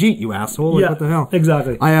 I have a Jeet, you asshole. Like, what the hell?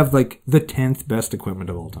 Exactly. I have, like, the 10th best equipment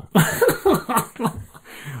of all time.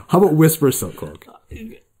 How about Whisper Silk Cloak?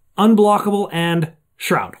 Unblockable and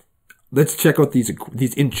Shroud. Let's check out these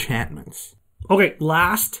enchantments. Okay,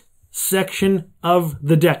 last section of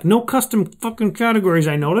the deck. No custom fucking categories,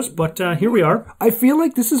 I noticed, but here we are. I feel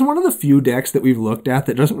like this is one of the few decks that we've looked at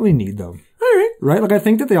that doesn't really need them. All right. Right? Like, I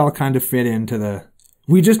think that they all kind of fit into the...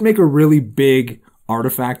 We just make a really big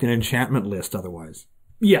artifact and enchantment list otherwise.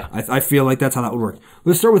 Yeah. I feel like that's how that would work.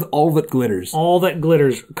 Let's start with All That Glitters. All That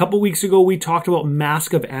Glitters. A couple weeks ago, we talked about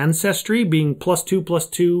Mask of Ancestry being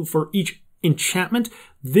 +2/+2 for each enchantment.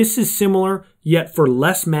 This is similar, yet for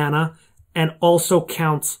less mana, and also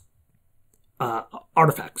counts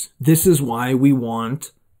artifacts. This is why we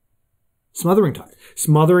want Smothering Tithe.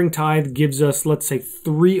 Smothering Tithe gives us, let's say,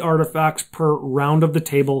 3 artifacts per round of the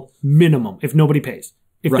table minimum, if nobody pays.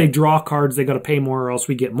 If they draw cards, they got to pay more or else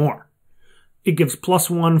we get more. It gives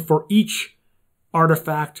 +1 for each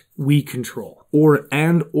artifact we control. Or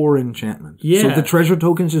enchantment. Yeah. So the treasure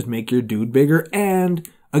tokens just make your dude bigger. And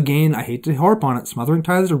again, I hate to harp on it, Smothering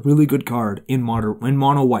Tithe is a really good card in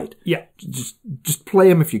mono white. Yeah. Just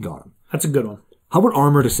play him if you got him. That's a good one. How about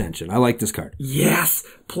Armored Ascension? I like this card. Yes!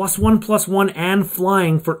 +1/+1 and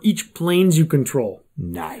flying for each planes you control.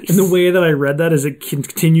 Nice. And the way that I read that is it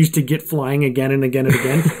continues to get flying again and again and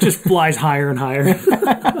again. Just flies higher and higher.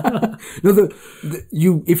 No,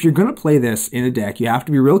 if you're going to play this in a deck, you have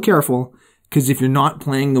to be real careful, because if you're not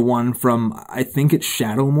playing the one from, I think it's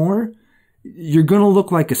Shadowmoor, you're going to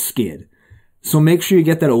look like a skid. So make sure you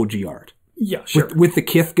get that OG art. Yeah, sure. With the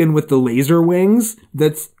Kithkin with the laser wings,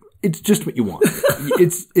 it's just what you want.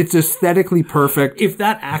 it's aesthetically perfect. If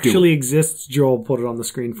that actually exists, Joe will put it on the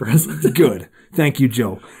screen for us. Good. Thank you,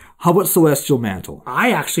 Joe. How about Celestial Mantle?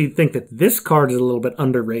 I actually think that this card is a little bit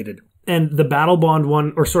underrated. And the Battle Bond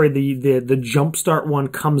one, or sorry, the Jumpstart one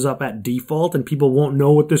comes up at default, and people won't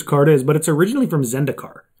know what this card is, but it's originally from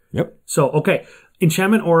Zendikar. Yep. So, okay.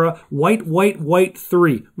 Enchantment Aura, white,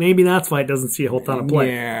 3. Maybe that's why it doesn't see a whole ton of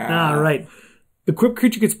play. Yeah. All right. Equipped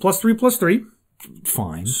creature gets +3/+3.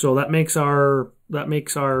 Fine. So that makes our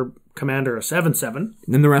commander a 7/7. And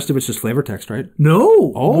then the rest of it's just flavor text, right?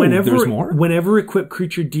 No. Oh, there's more? Whenever equipped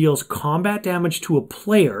creature deals combat damage to a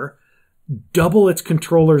player, double its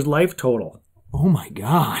controller's life total. Oh my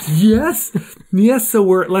god. Yes. Yes, so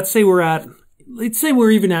let's say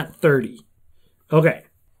we're even at 30. Okay.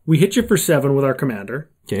 We hit you for 7 with our commander.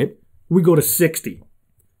 Okay. We go to 60.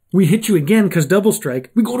 We hit you again because double strike.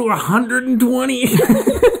 We go to 120.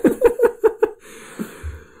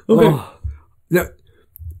 Okay. Oh. Now,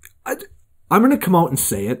 I'm going to come out and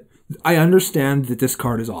say it. I understand that this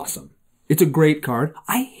card is awesome. It's a great card.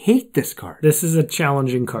 I hate this card. This is a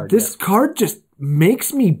challenging card. This card just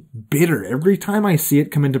makes me bitter every time I see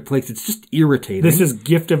it come into play. It's just irritating. This is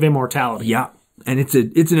Gift of Immortality. Yeah. And it's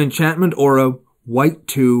an enchantment aura, white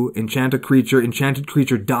 2, enchanted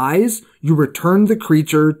creature dies, you return the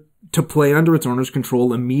creature to play under its owner's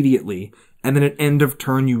control immediately, and then at end of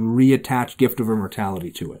turn you reattach Gift of Immortality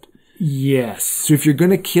to it. Yes. So if you're going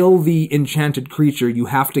to kill the enchanted creature, you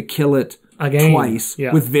have to kill it again, twice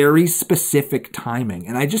with very specific timing.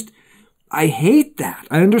 And I hate that.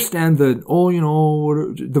 I understand the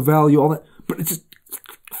value, all that, but it's just,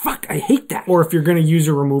 fuck, I hate that. Or if you're going to use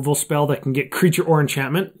a removal spell that can get creature or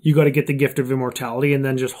enchantment, you got to get the Gift of Immortality and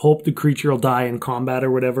then just hope the creature will die in combat or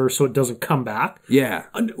whatever so it doesn't come back. Yeah.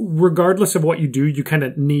 Regardless of what you do, you kind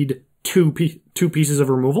of need two pieces of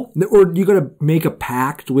removal. Or you got to make a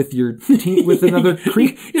pact with your team, with another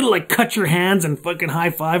creature. It'll like cut your hands and fucking high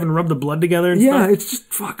five and rub the blood together and stuff. Yeah, it's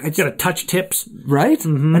just, fuck. You got to touch tips. Right?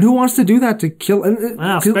 Mm-hmm. And who wants to do that to kill?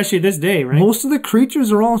 Especially this day, right? Most of the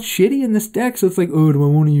creatures are all shitty in this deck, so it's like, oh, do I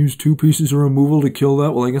want to use 2 pieces of removal to kill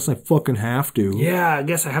that? Well, I guess I fucking have to. Yeah, I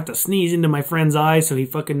guess I have to sneeze into my friend's eye so he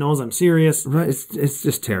fucking knows I'm serious. Right, it's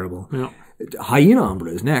just terrible. Yeah. Hyena Umbra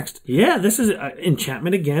is next. Yeah, this is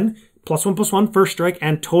enchantment again. +1/+1 first strike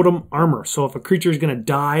and totem armor. So if a creature is going to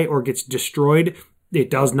die or gets destroyed, it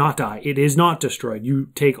does not die. It is not destroyed. You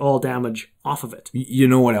take all damage off of it. You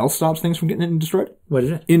know what else stops things from getting destroyed? What is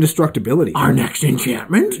it? Indestructibility. Our next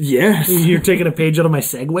enchantment? Yes. You're taking a page out of my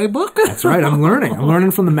Segway book? That's right. I'm learning. I'm learning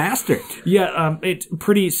from the master. Yeah, it's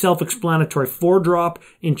pretty self-explanatory. 4-drop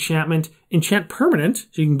enchantment. Enchant permanent,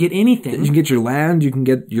 so you can get anything. You can get your land. You can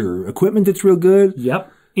get your equipment that's real good.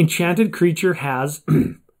 Yep. Enchanted creature has...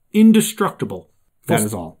 indestructible That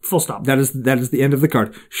is all. Full stop. That is the end of the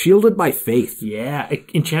card. Shielded by Faith. Yeah.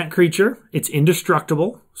 Enchant creature. It's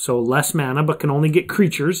indestructible, so less mana, but can only get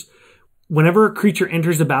creatures. Whenever a creature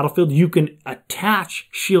enters the battlefield, you can attach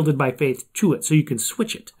Shielded by Faith to it, so you can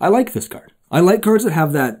switch it. I like this card. I like cards that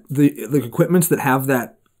have that, the equipments that have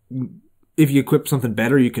that. If you equip something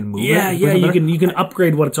better, you can move it. Yeah, you can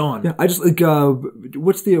upgrade what it's on. Yeah, I just like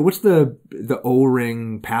what's the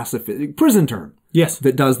O-ring passive prison term? Yes,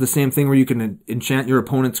 that does the same thing where you can enchant your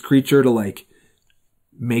opponent's creature to like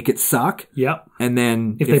make it suck. Yep. And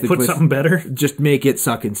then if they put something better, just make it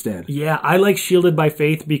suck instead. Yeah, I like Shielded by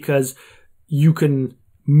Faith because you can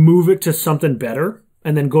move it to something better.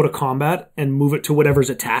 And then go to combat and move it to whatever's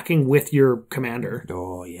attacking with your commander.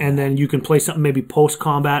 Oh, yeah. And then you can play something maybe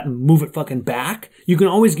post-combat and move it fucking back. You can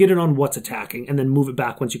always get it on what's attacking and then move it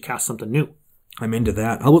back once you cast something new. I'm into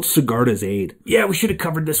that. How about Sigarda's Aid? Yeah, we should have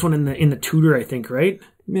covered this one in the tutor, I think, right?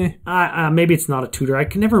 Meh. Maybe it's not a tutor. I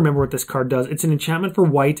can never remember what this card does. It's an enchantment for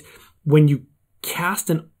white when you cast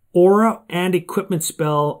an aura and equipment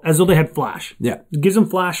spell as though they had flash. Yeah. It gives them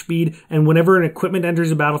flash speed, and whenever an equipment enters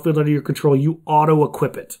the battlefield under your control, you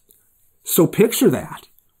auto-equip it. So picture that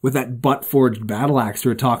with that butt-forged battle axe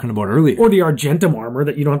we were talking about earlier. Or the Argentum armor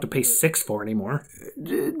that you don't have to pay 6 for anymore.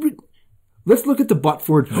 Let's look at the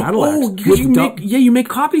butt-forged battle axe. Because you make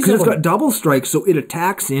copies of it. Because it's got double strike, so it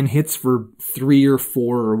attacks in, hits for 3 or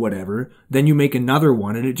 4 or whatever. Then you make another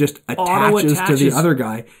one, and it just attaches to the other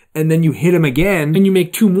guy. And then you hit him again. And you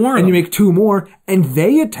make 2 more. And you make 2 more, and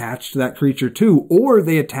they attach to that creature too. Or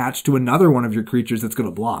they attach to another one of your creatures that's going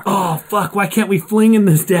to block. Oh, fuck. Why can't we fling in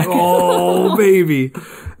this deck? Oh, baby.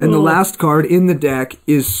 And the last card in the deck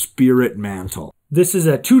is Spirit Mantle. This is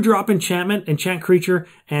a 2-drop enchantment, enchant creature,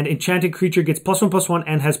 and enchanted creature gets +1/+1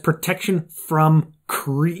 and has protection from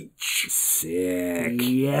creature. Sick.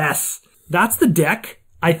 Yes. That's the deck.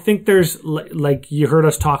 I think there's, like you heard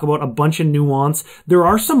us talk about, a bunch of nuance. There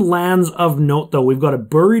are some lands of note, though. We've got a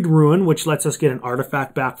Buried Ruin, which lets us get an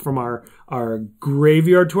artifact back from our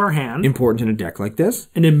graveyard to our hand. Important in a deck like this.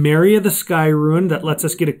 An Emeria the Sky Ruin that lets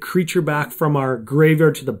us get a creature back from our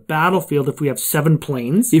graveyard to the battlefield if we have 7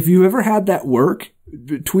 planes. If you ever had that work,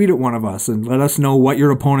 tweet at one of us and let us know what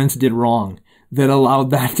your opponents did wrong that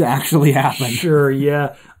allowed that to actually happen. Sure,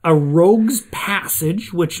 yeah. A Rogue's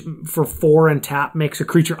Passage, which for 4 and tap makes a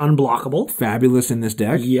creature unblockable. Fabulous in this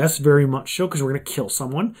deck. Yes, very much so, because we're going to kill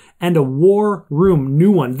someone. And a War Room, new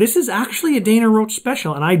one. This is actually a Dana Roach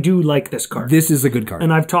special, and I do like this card. This is a good card.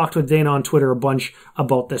 And I've talked with Dana on Twitter a bunch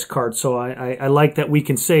about this card, so I like that we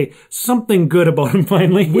can say something good about him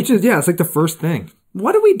finally. Which is, yeah, it's like the first thing.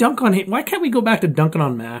 Why do we dunk on him? Why can't we go back to dunking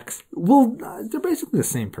on Max? Well, they're basically the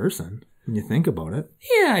same person. When you think about it.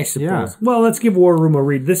 Yeah, I suppose. Yeah. Well, let's give War Room a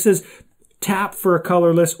read. This is tap for a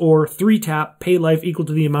colorless or 3 tap, pay life equal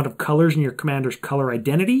to the amount of colors in your commander's color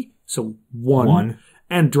identity. So 1.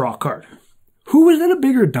 And draw a card. Who was it a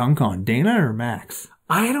bigger dunk on, Dana or Max?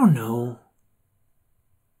 I don't know.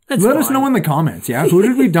 Let us know in the comments, yeah? Who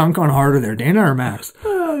did we dunk on harder there, Dana or Max?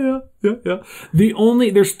 Yeah.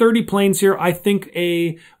 There's 30 planes here. I think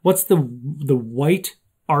what's the white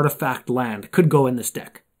artifact land could go in this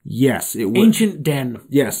deck. Yes, it would. Ancient Den.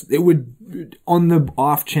 Yes, it would, on the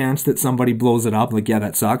off chance that somebody blows it up, like, yeah,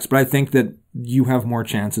 that sucks, but I think that you have more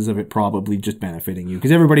chances of it probably just benefiting you,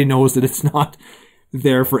 because everybody knows that it's not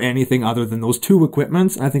there for anything other than those 2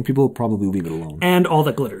 equipments. I think people will probably leave it alone. And all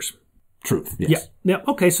that glitters. Truth, yes. Yeah.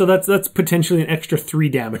 Okay, so that's potentially an extra 3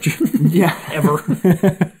 damage. Yeah.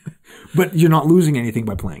 Ever. But you're not losing anything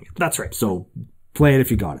by playing it. That's right. So play it if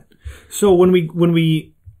you got it. So when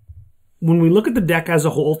we look at the deck as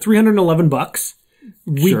a whole, $311,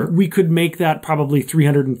 we could make that probably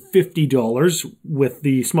 $350 with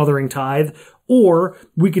the Smothering Tithe, or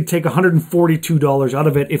we could take $142 out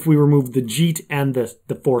of it if we remove the Jeet and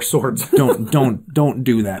the 4 swords. Don't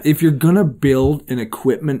do that. If you're gonna build an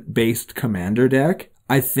equipment-based commander deck,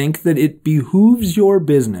 I think that it behooves your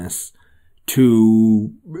business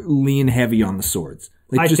to lean heavy on the swords.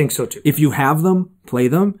 I think so too. If you have them, play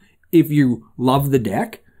them. If you love the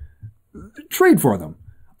deck, trade for them.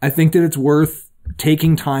 I think that it's worth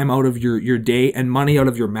taking time out of your day and money out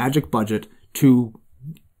of your Magic budget to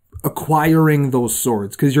acquiring those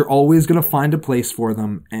swords, because you're always going to find a place for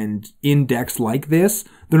them, and in decks like this,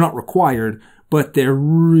 they're not required, but they're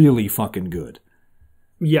really fucking good.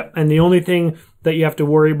 Yep, and the only thing that you have to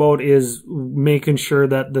worry about is making sure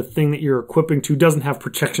that the thing that you're equipping to doesn't have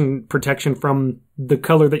protection from the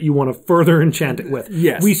color that you want to further enchant it with.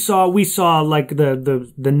 Yes. We saw like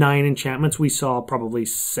the 9 enchantments, we saw probably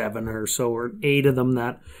 7 or so, or 8 of them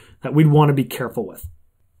that we'd want to be careful with.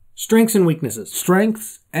 Strengths and weaknesses.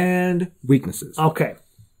 Strengths and weaknesses. Okay.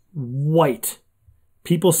 White.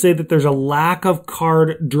 people say that there's a lack of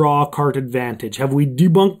card draw card advantage. Have we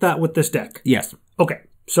debunked that with this deck? Yes. Okay.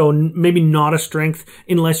 So maybe not a strength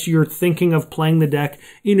unless you're thinking of playing the deck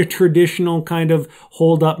in a traditional kind of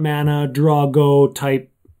hold up mana, draw go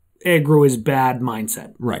type aggro is bad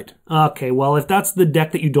mindset. Right. Okay, well, if that's the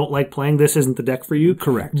deck that you don't like playing, this isn't the deck for you.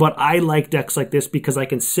 Correct. But I like decks like this because I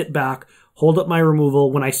can sit back, hold up my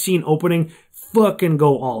removal. When I see an opening, fucking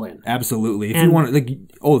go all in. Absolutely. If you want to, like,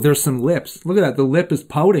 oh, there's some lips. Look at that. The lip is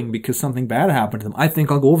pouting because something bad happened to them. I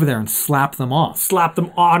think I'll go over there and slap them off. Slap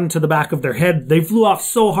them onto the back of their head. They flew off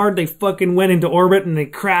so hard they fucking went into orbit and they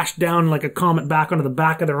crashed down like a comet back onto the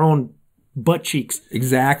back of their own butt cheeks.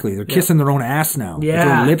 Exactly. They're kissing their own ass now. Yeah.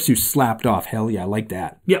 With their lips you slapped off. Hell yeah, I like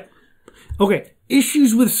that. Yep. Okay.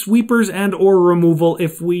 Issues with sweepers and or removal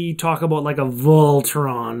if we talk about like a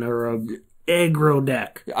Voltron or a aggro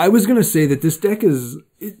deck. I was going to say that this deck is...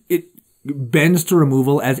 It bends to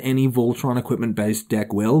removal as any Voltron equipment-based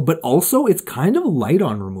deck will, but also it's kind of light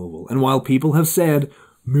on removal. And while people have said,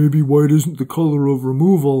 maybe white isn't the color of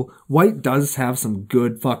removal, white does have some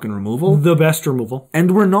good fucking removal. The best removal.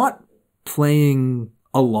 And we're not playing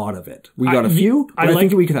a lot of it. We got a few, but I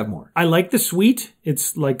think we could have more. I like the suite.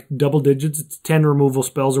 It's like double digits. It's 10 removal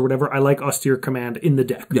spells or whatever. I like Austere Command in the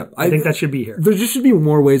deck. Yeah, I think that should be here. There just should be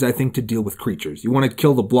more ways, I think, to deal with creatures. You want to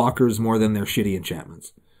kill the blockers more than their shitty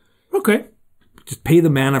enchantments. Okay. Just pay the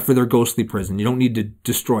mana for their ghostly prison. You don't need to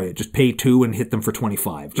destroy it. Just pay 2 and hit them for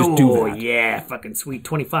 25. Just do that. Oh, yeah. Fucking sweet.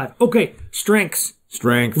 25. Okay. Strengths.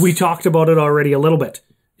 Strength. We talked about it already a little bit.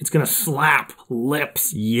 It's going to slap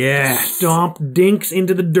lips. Yes. Stomp dinks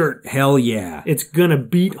into the dirt. Hell yeah. It's going to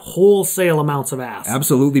beat wholesale amounts of ass.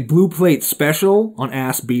 Absolutely. Blue plate special on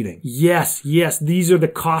ass beating. Yes, yes. These are the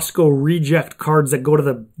Costco reject cards that go to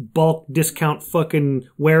the bulk discount fucking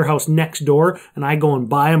warehouse next door, and I go and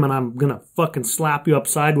buy them, and I'm going to fucking slap you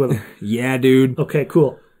upside with them. Yeah, dude. Okay,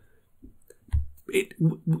 cool.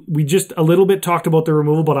 We just a little bit talked about the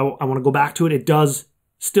removal, but I want to go back to it. It does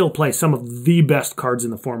still play some of the best cards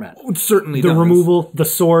in the format. It certainly the does. removal, the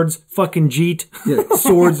swords, fucking Jeet. Yeah,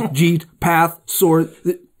 swords, Jeet, Path, Sword.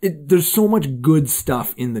 There's so much good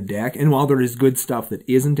stuff in the deck, and while there is good stuff that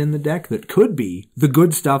isn't in the deck that could be, the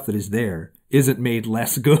good stuff that is there isn't made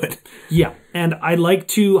less good. Yeah, and I'd like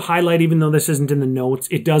to highlight, even though this isn't in the notes,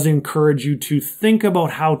 it does encourage you to think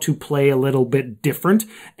about how to play a little bit different,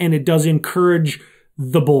 and it does encourage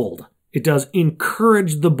the bold. It does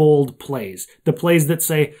encourage the bold plays. The plays that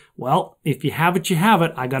say, well, if you have it, you have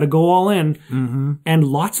it. I got to go all in. Mm-hmm. And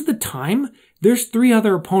lots of the time, there's 3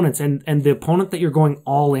 other opponents, and the opponent that you're going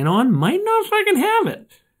all in on might not fucking have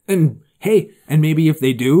it. And hey, and maybe if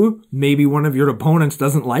they do, maybe one of your opponents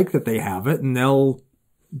doesn't like that they have it, and they'll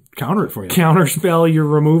counter it for you. Counterspell your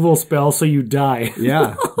removal spell so you die.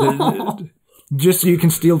 Yeah. Just so you can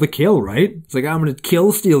steal the kill, right? It's like, I'm going to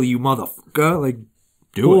kill steal you, motherfucker. Like,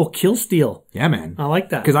 do it. Kill steal. Yeah, man. I like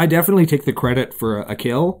that. Because I definitely take the credit for a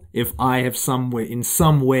kill if I have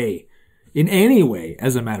in any way,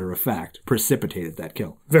 as a matter of fact, precipitated that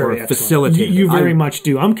kill. Very or excellent. facilitated. You very much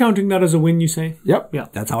do. I'm counting that as a win, you say? Yep. Yeah.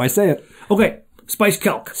 That's how I say it. Okay. Spice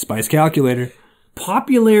Calc. Spice Calculator.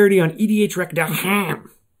 Popularity on EDH.com.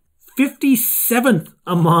 57th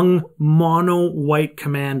among mono white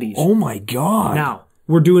commandees. Oh my god. Now,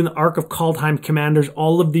 we're doing the Arc of Kaldheim commanders.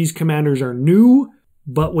 All of these commanders are new,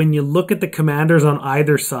 but when you look at the commanders on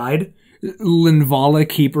either side... Linvala,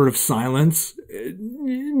 Keeper of Silence.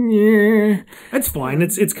 Yeah. That's fine.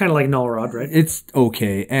 It's kind of like Null Rod, right? It's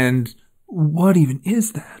okay. And what even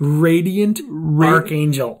is that? Radiant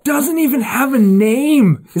Archangel. Doesn't even have a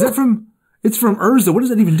name. Is that from... It's from Urza. What does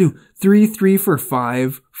that even do? 3/3 for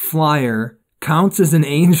 5, flyer, counts as an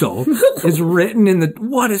angel, is written in the...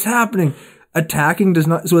 What is happening? Attacking does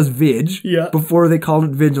not... So it's Vig. Yeah. Before they called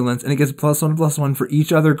it Vigilance, and it gets +1/+1 for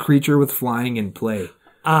each other creature with flying in play.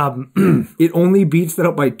 It only beats that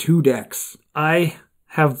out by 2 decks. I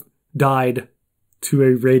have died to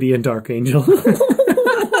a Radiant Archangel.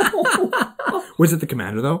 Was it the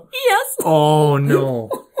commander, though? Yes. Oh, no.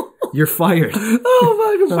 You're fired.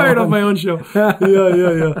 Oh, fuck, I'm fired off my own show.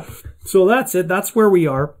 Yeah. So that's it. That's where we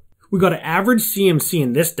are. We got an average CMC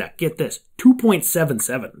in this deck. Get this.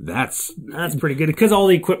 2.77. That's pretty good. Because all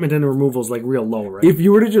the equipment and the removal is like real low, right? If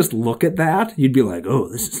you were to just look at that, you'd be like, oh,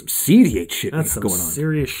 this is some CDH shit That's some going on.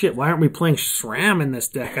 Serious shit. Why aren't we playing Shram in this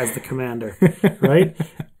deck as the commander? Right?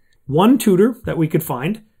 1 tutor that we could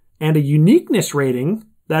find, and a uniqueness rating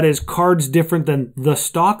that is cards different than the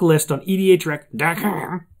stock list on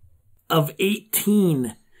EDHREC.com of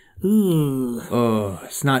 18. Ooh. Oh,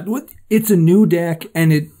 it's not... It's a new deck,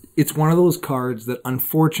 and it's one of those cards that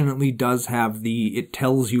unfortunately does have it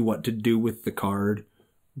tells you what to do with the card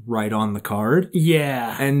right on the card.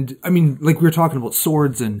 Yeah. And, I mean, like we were talking about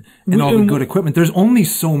swords and all the good equipment. There's only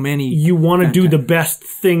so many. You want to do the best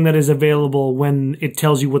thing that is available when it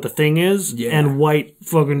tells you what the thing is. Yeah. And white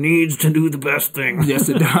fucking needs to do the best thing. Yes,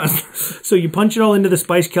 it does. So you punch it all into the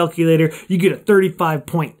spice calculator. You get a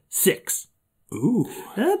 35.6. Ooh.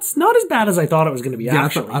 That's not as bad as I thought it was going to be,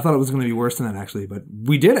 actually. I thought it was going to be worse than that, actually. But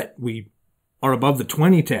we did it. We are above the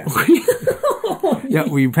 20 test. Yeah,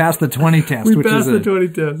 we passed the 20 test.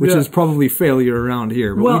 Which is probably failure around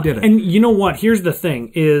here, but we did it. And you know what? Here's the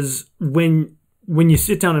thing, is when you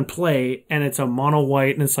sit down and play, and it's a mono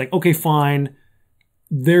white, and it's like, okay, fine,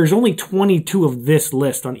 there's only 22 of this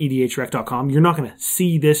list on edhrec.com. You're not going to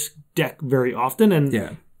see this deck very often,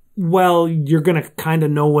 and well, you're going to kind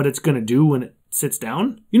of know what it's going to do when it sits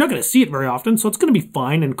down. You're not going to see it very often, so it's going to be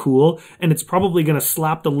fine and cool, and it's probably going to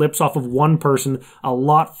slap the lips off of one person a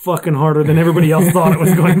lot fucking harder than everybody else thought it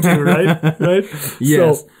was going to, right? Right?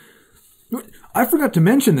 Yes. So, I forgot to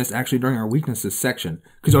mention this actually during our weaknesses section,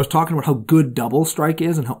 because I was talking about how good Double Strike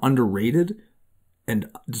is and how underrated and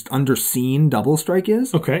just underseen Double Strike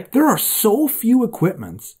is. Okay. There are so few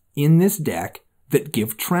equipments in this deck that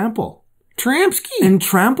give trample. Trampski! And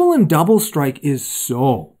trample and Double Strike is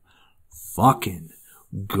so fucking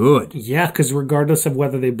good. Yeah, because regardless of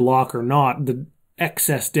whether they block or not, the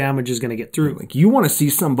excess damage is going to get through. Like, you want to see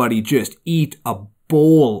somebody just eat a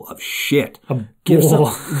bowl of shit. Give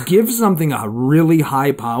something a really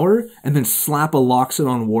high power and then slap a Loxodon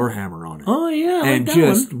on Warhammer on it. Oh, yeah. And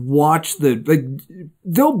just watch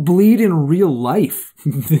they'll bleed in real life.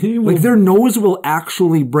 Their nose will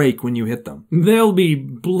actually break when you hit them. There'll be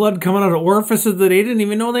blood coming out of orifices that they didn't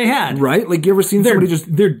even know they had. Right? Like, you ever seen somebody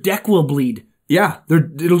their deck will bleed. Yeah.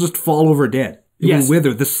 It'll just fall over dead. It'll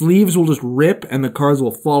wither. The sleeves will just rip and the cards will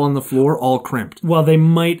fall on the floor all crimped. Well, they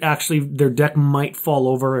might actually, their deck might fall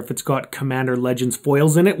over if it's got Commander Legends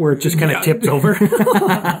foils in it where it just kind of tips over.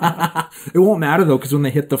 It won't matter though, because when they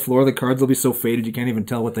hit the floor, the cards will be so faded you can't even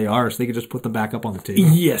tell what they are, so they can just put them back up on the table.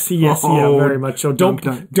 Yes, very much so.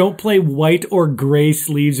 Don't play white or gray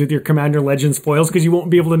sleeves with your Commander Legends foils, because you won't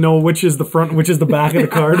be able to know which is the front and which is the back of the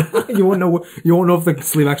card. You won't know if the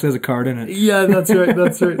sleeve actually has a card in it. Yeah, that's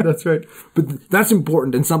right. But that's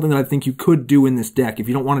important, and something that I think you could do in this deck. If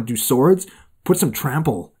you don't want to do swords, put some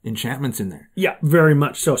trample enchantments in there. Yeah, very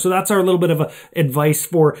much so. So that's our little bit of advice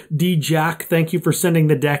for D-Jack. Thank you for sending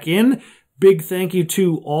the deck in. Big thank you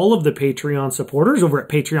to all of the Patreon supporters over at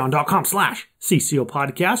patreon.com/CCO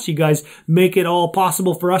Podcast. You guys make it all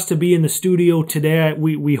possible for us to be in the studio today.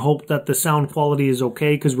 We hope that the sound quality is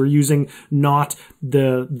okay, because we're using not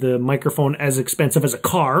the microphone as expensive as a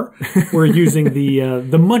car. We're using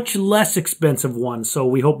the much less expensive one. So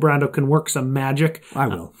we hope Brando can work some magic. I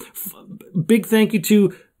will. Big thank you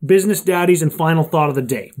to Business Daddies and final thought of the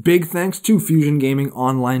day. Big thanks to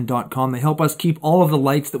FusionGamingOnline.com. They help us keep all of the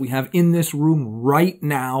lights that we have in this room right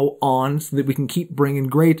now on, so that we can keep bringing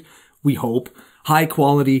great, we hope, high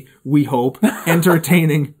quality, we hope,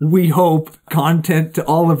 entertaining, we hope, content to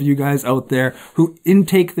all of you guys out there who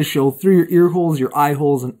intake the show through your ear holes, your eye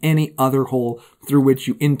holes, and any other hole through which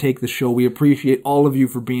you intake the show. We appreciate all of you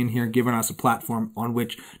for being here, giving us a platform on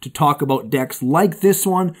which to talk about decks like this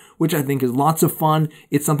one, which I think is lots of fun.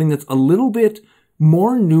 It's something that's a little bit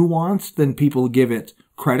more nuanced than people give it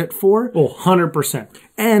credit for. Oh, 100%.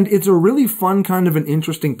 And it's a really fun kind of an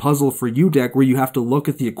interesting puzzle for you deck, where you have to look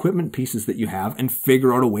at the equipment pieces that you have and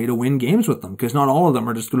figure out a way to win games with them, because not all of them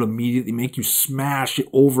are just going to immediately make you smash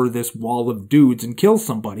over this wall of dudes and kill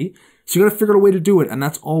somebody. So you got to figure out a way to do it, and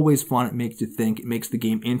that's always fun. It makes you think. It makes the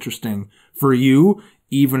game interesting for you,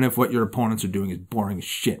 even if what your opponents are doing is boring as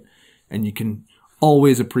shit. And you can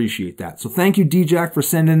always appreciate that. So thank you, D-Jack, for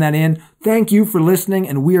sending that in. Thank you for listening,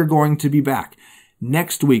 and we are going to be back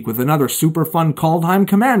next week with another super fun Kaldheim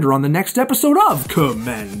Commander on the next episode of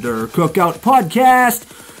Commander Cookout Podcast.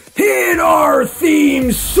 Hit our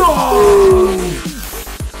theme song!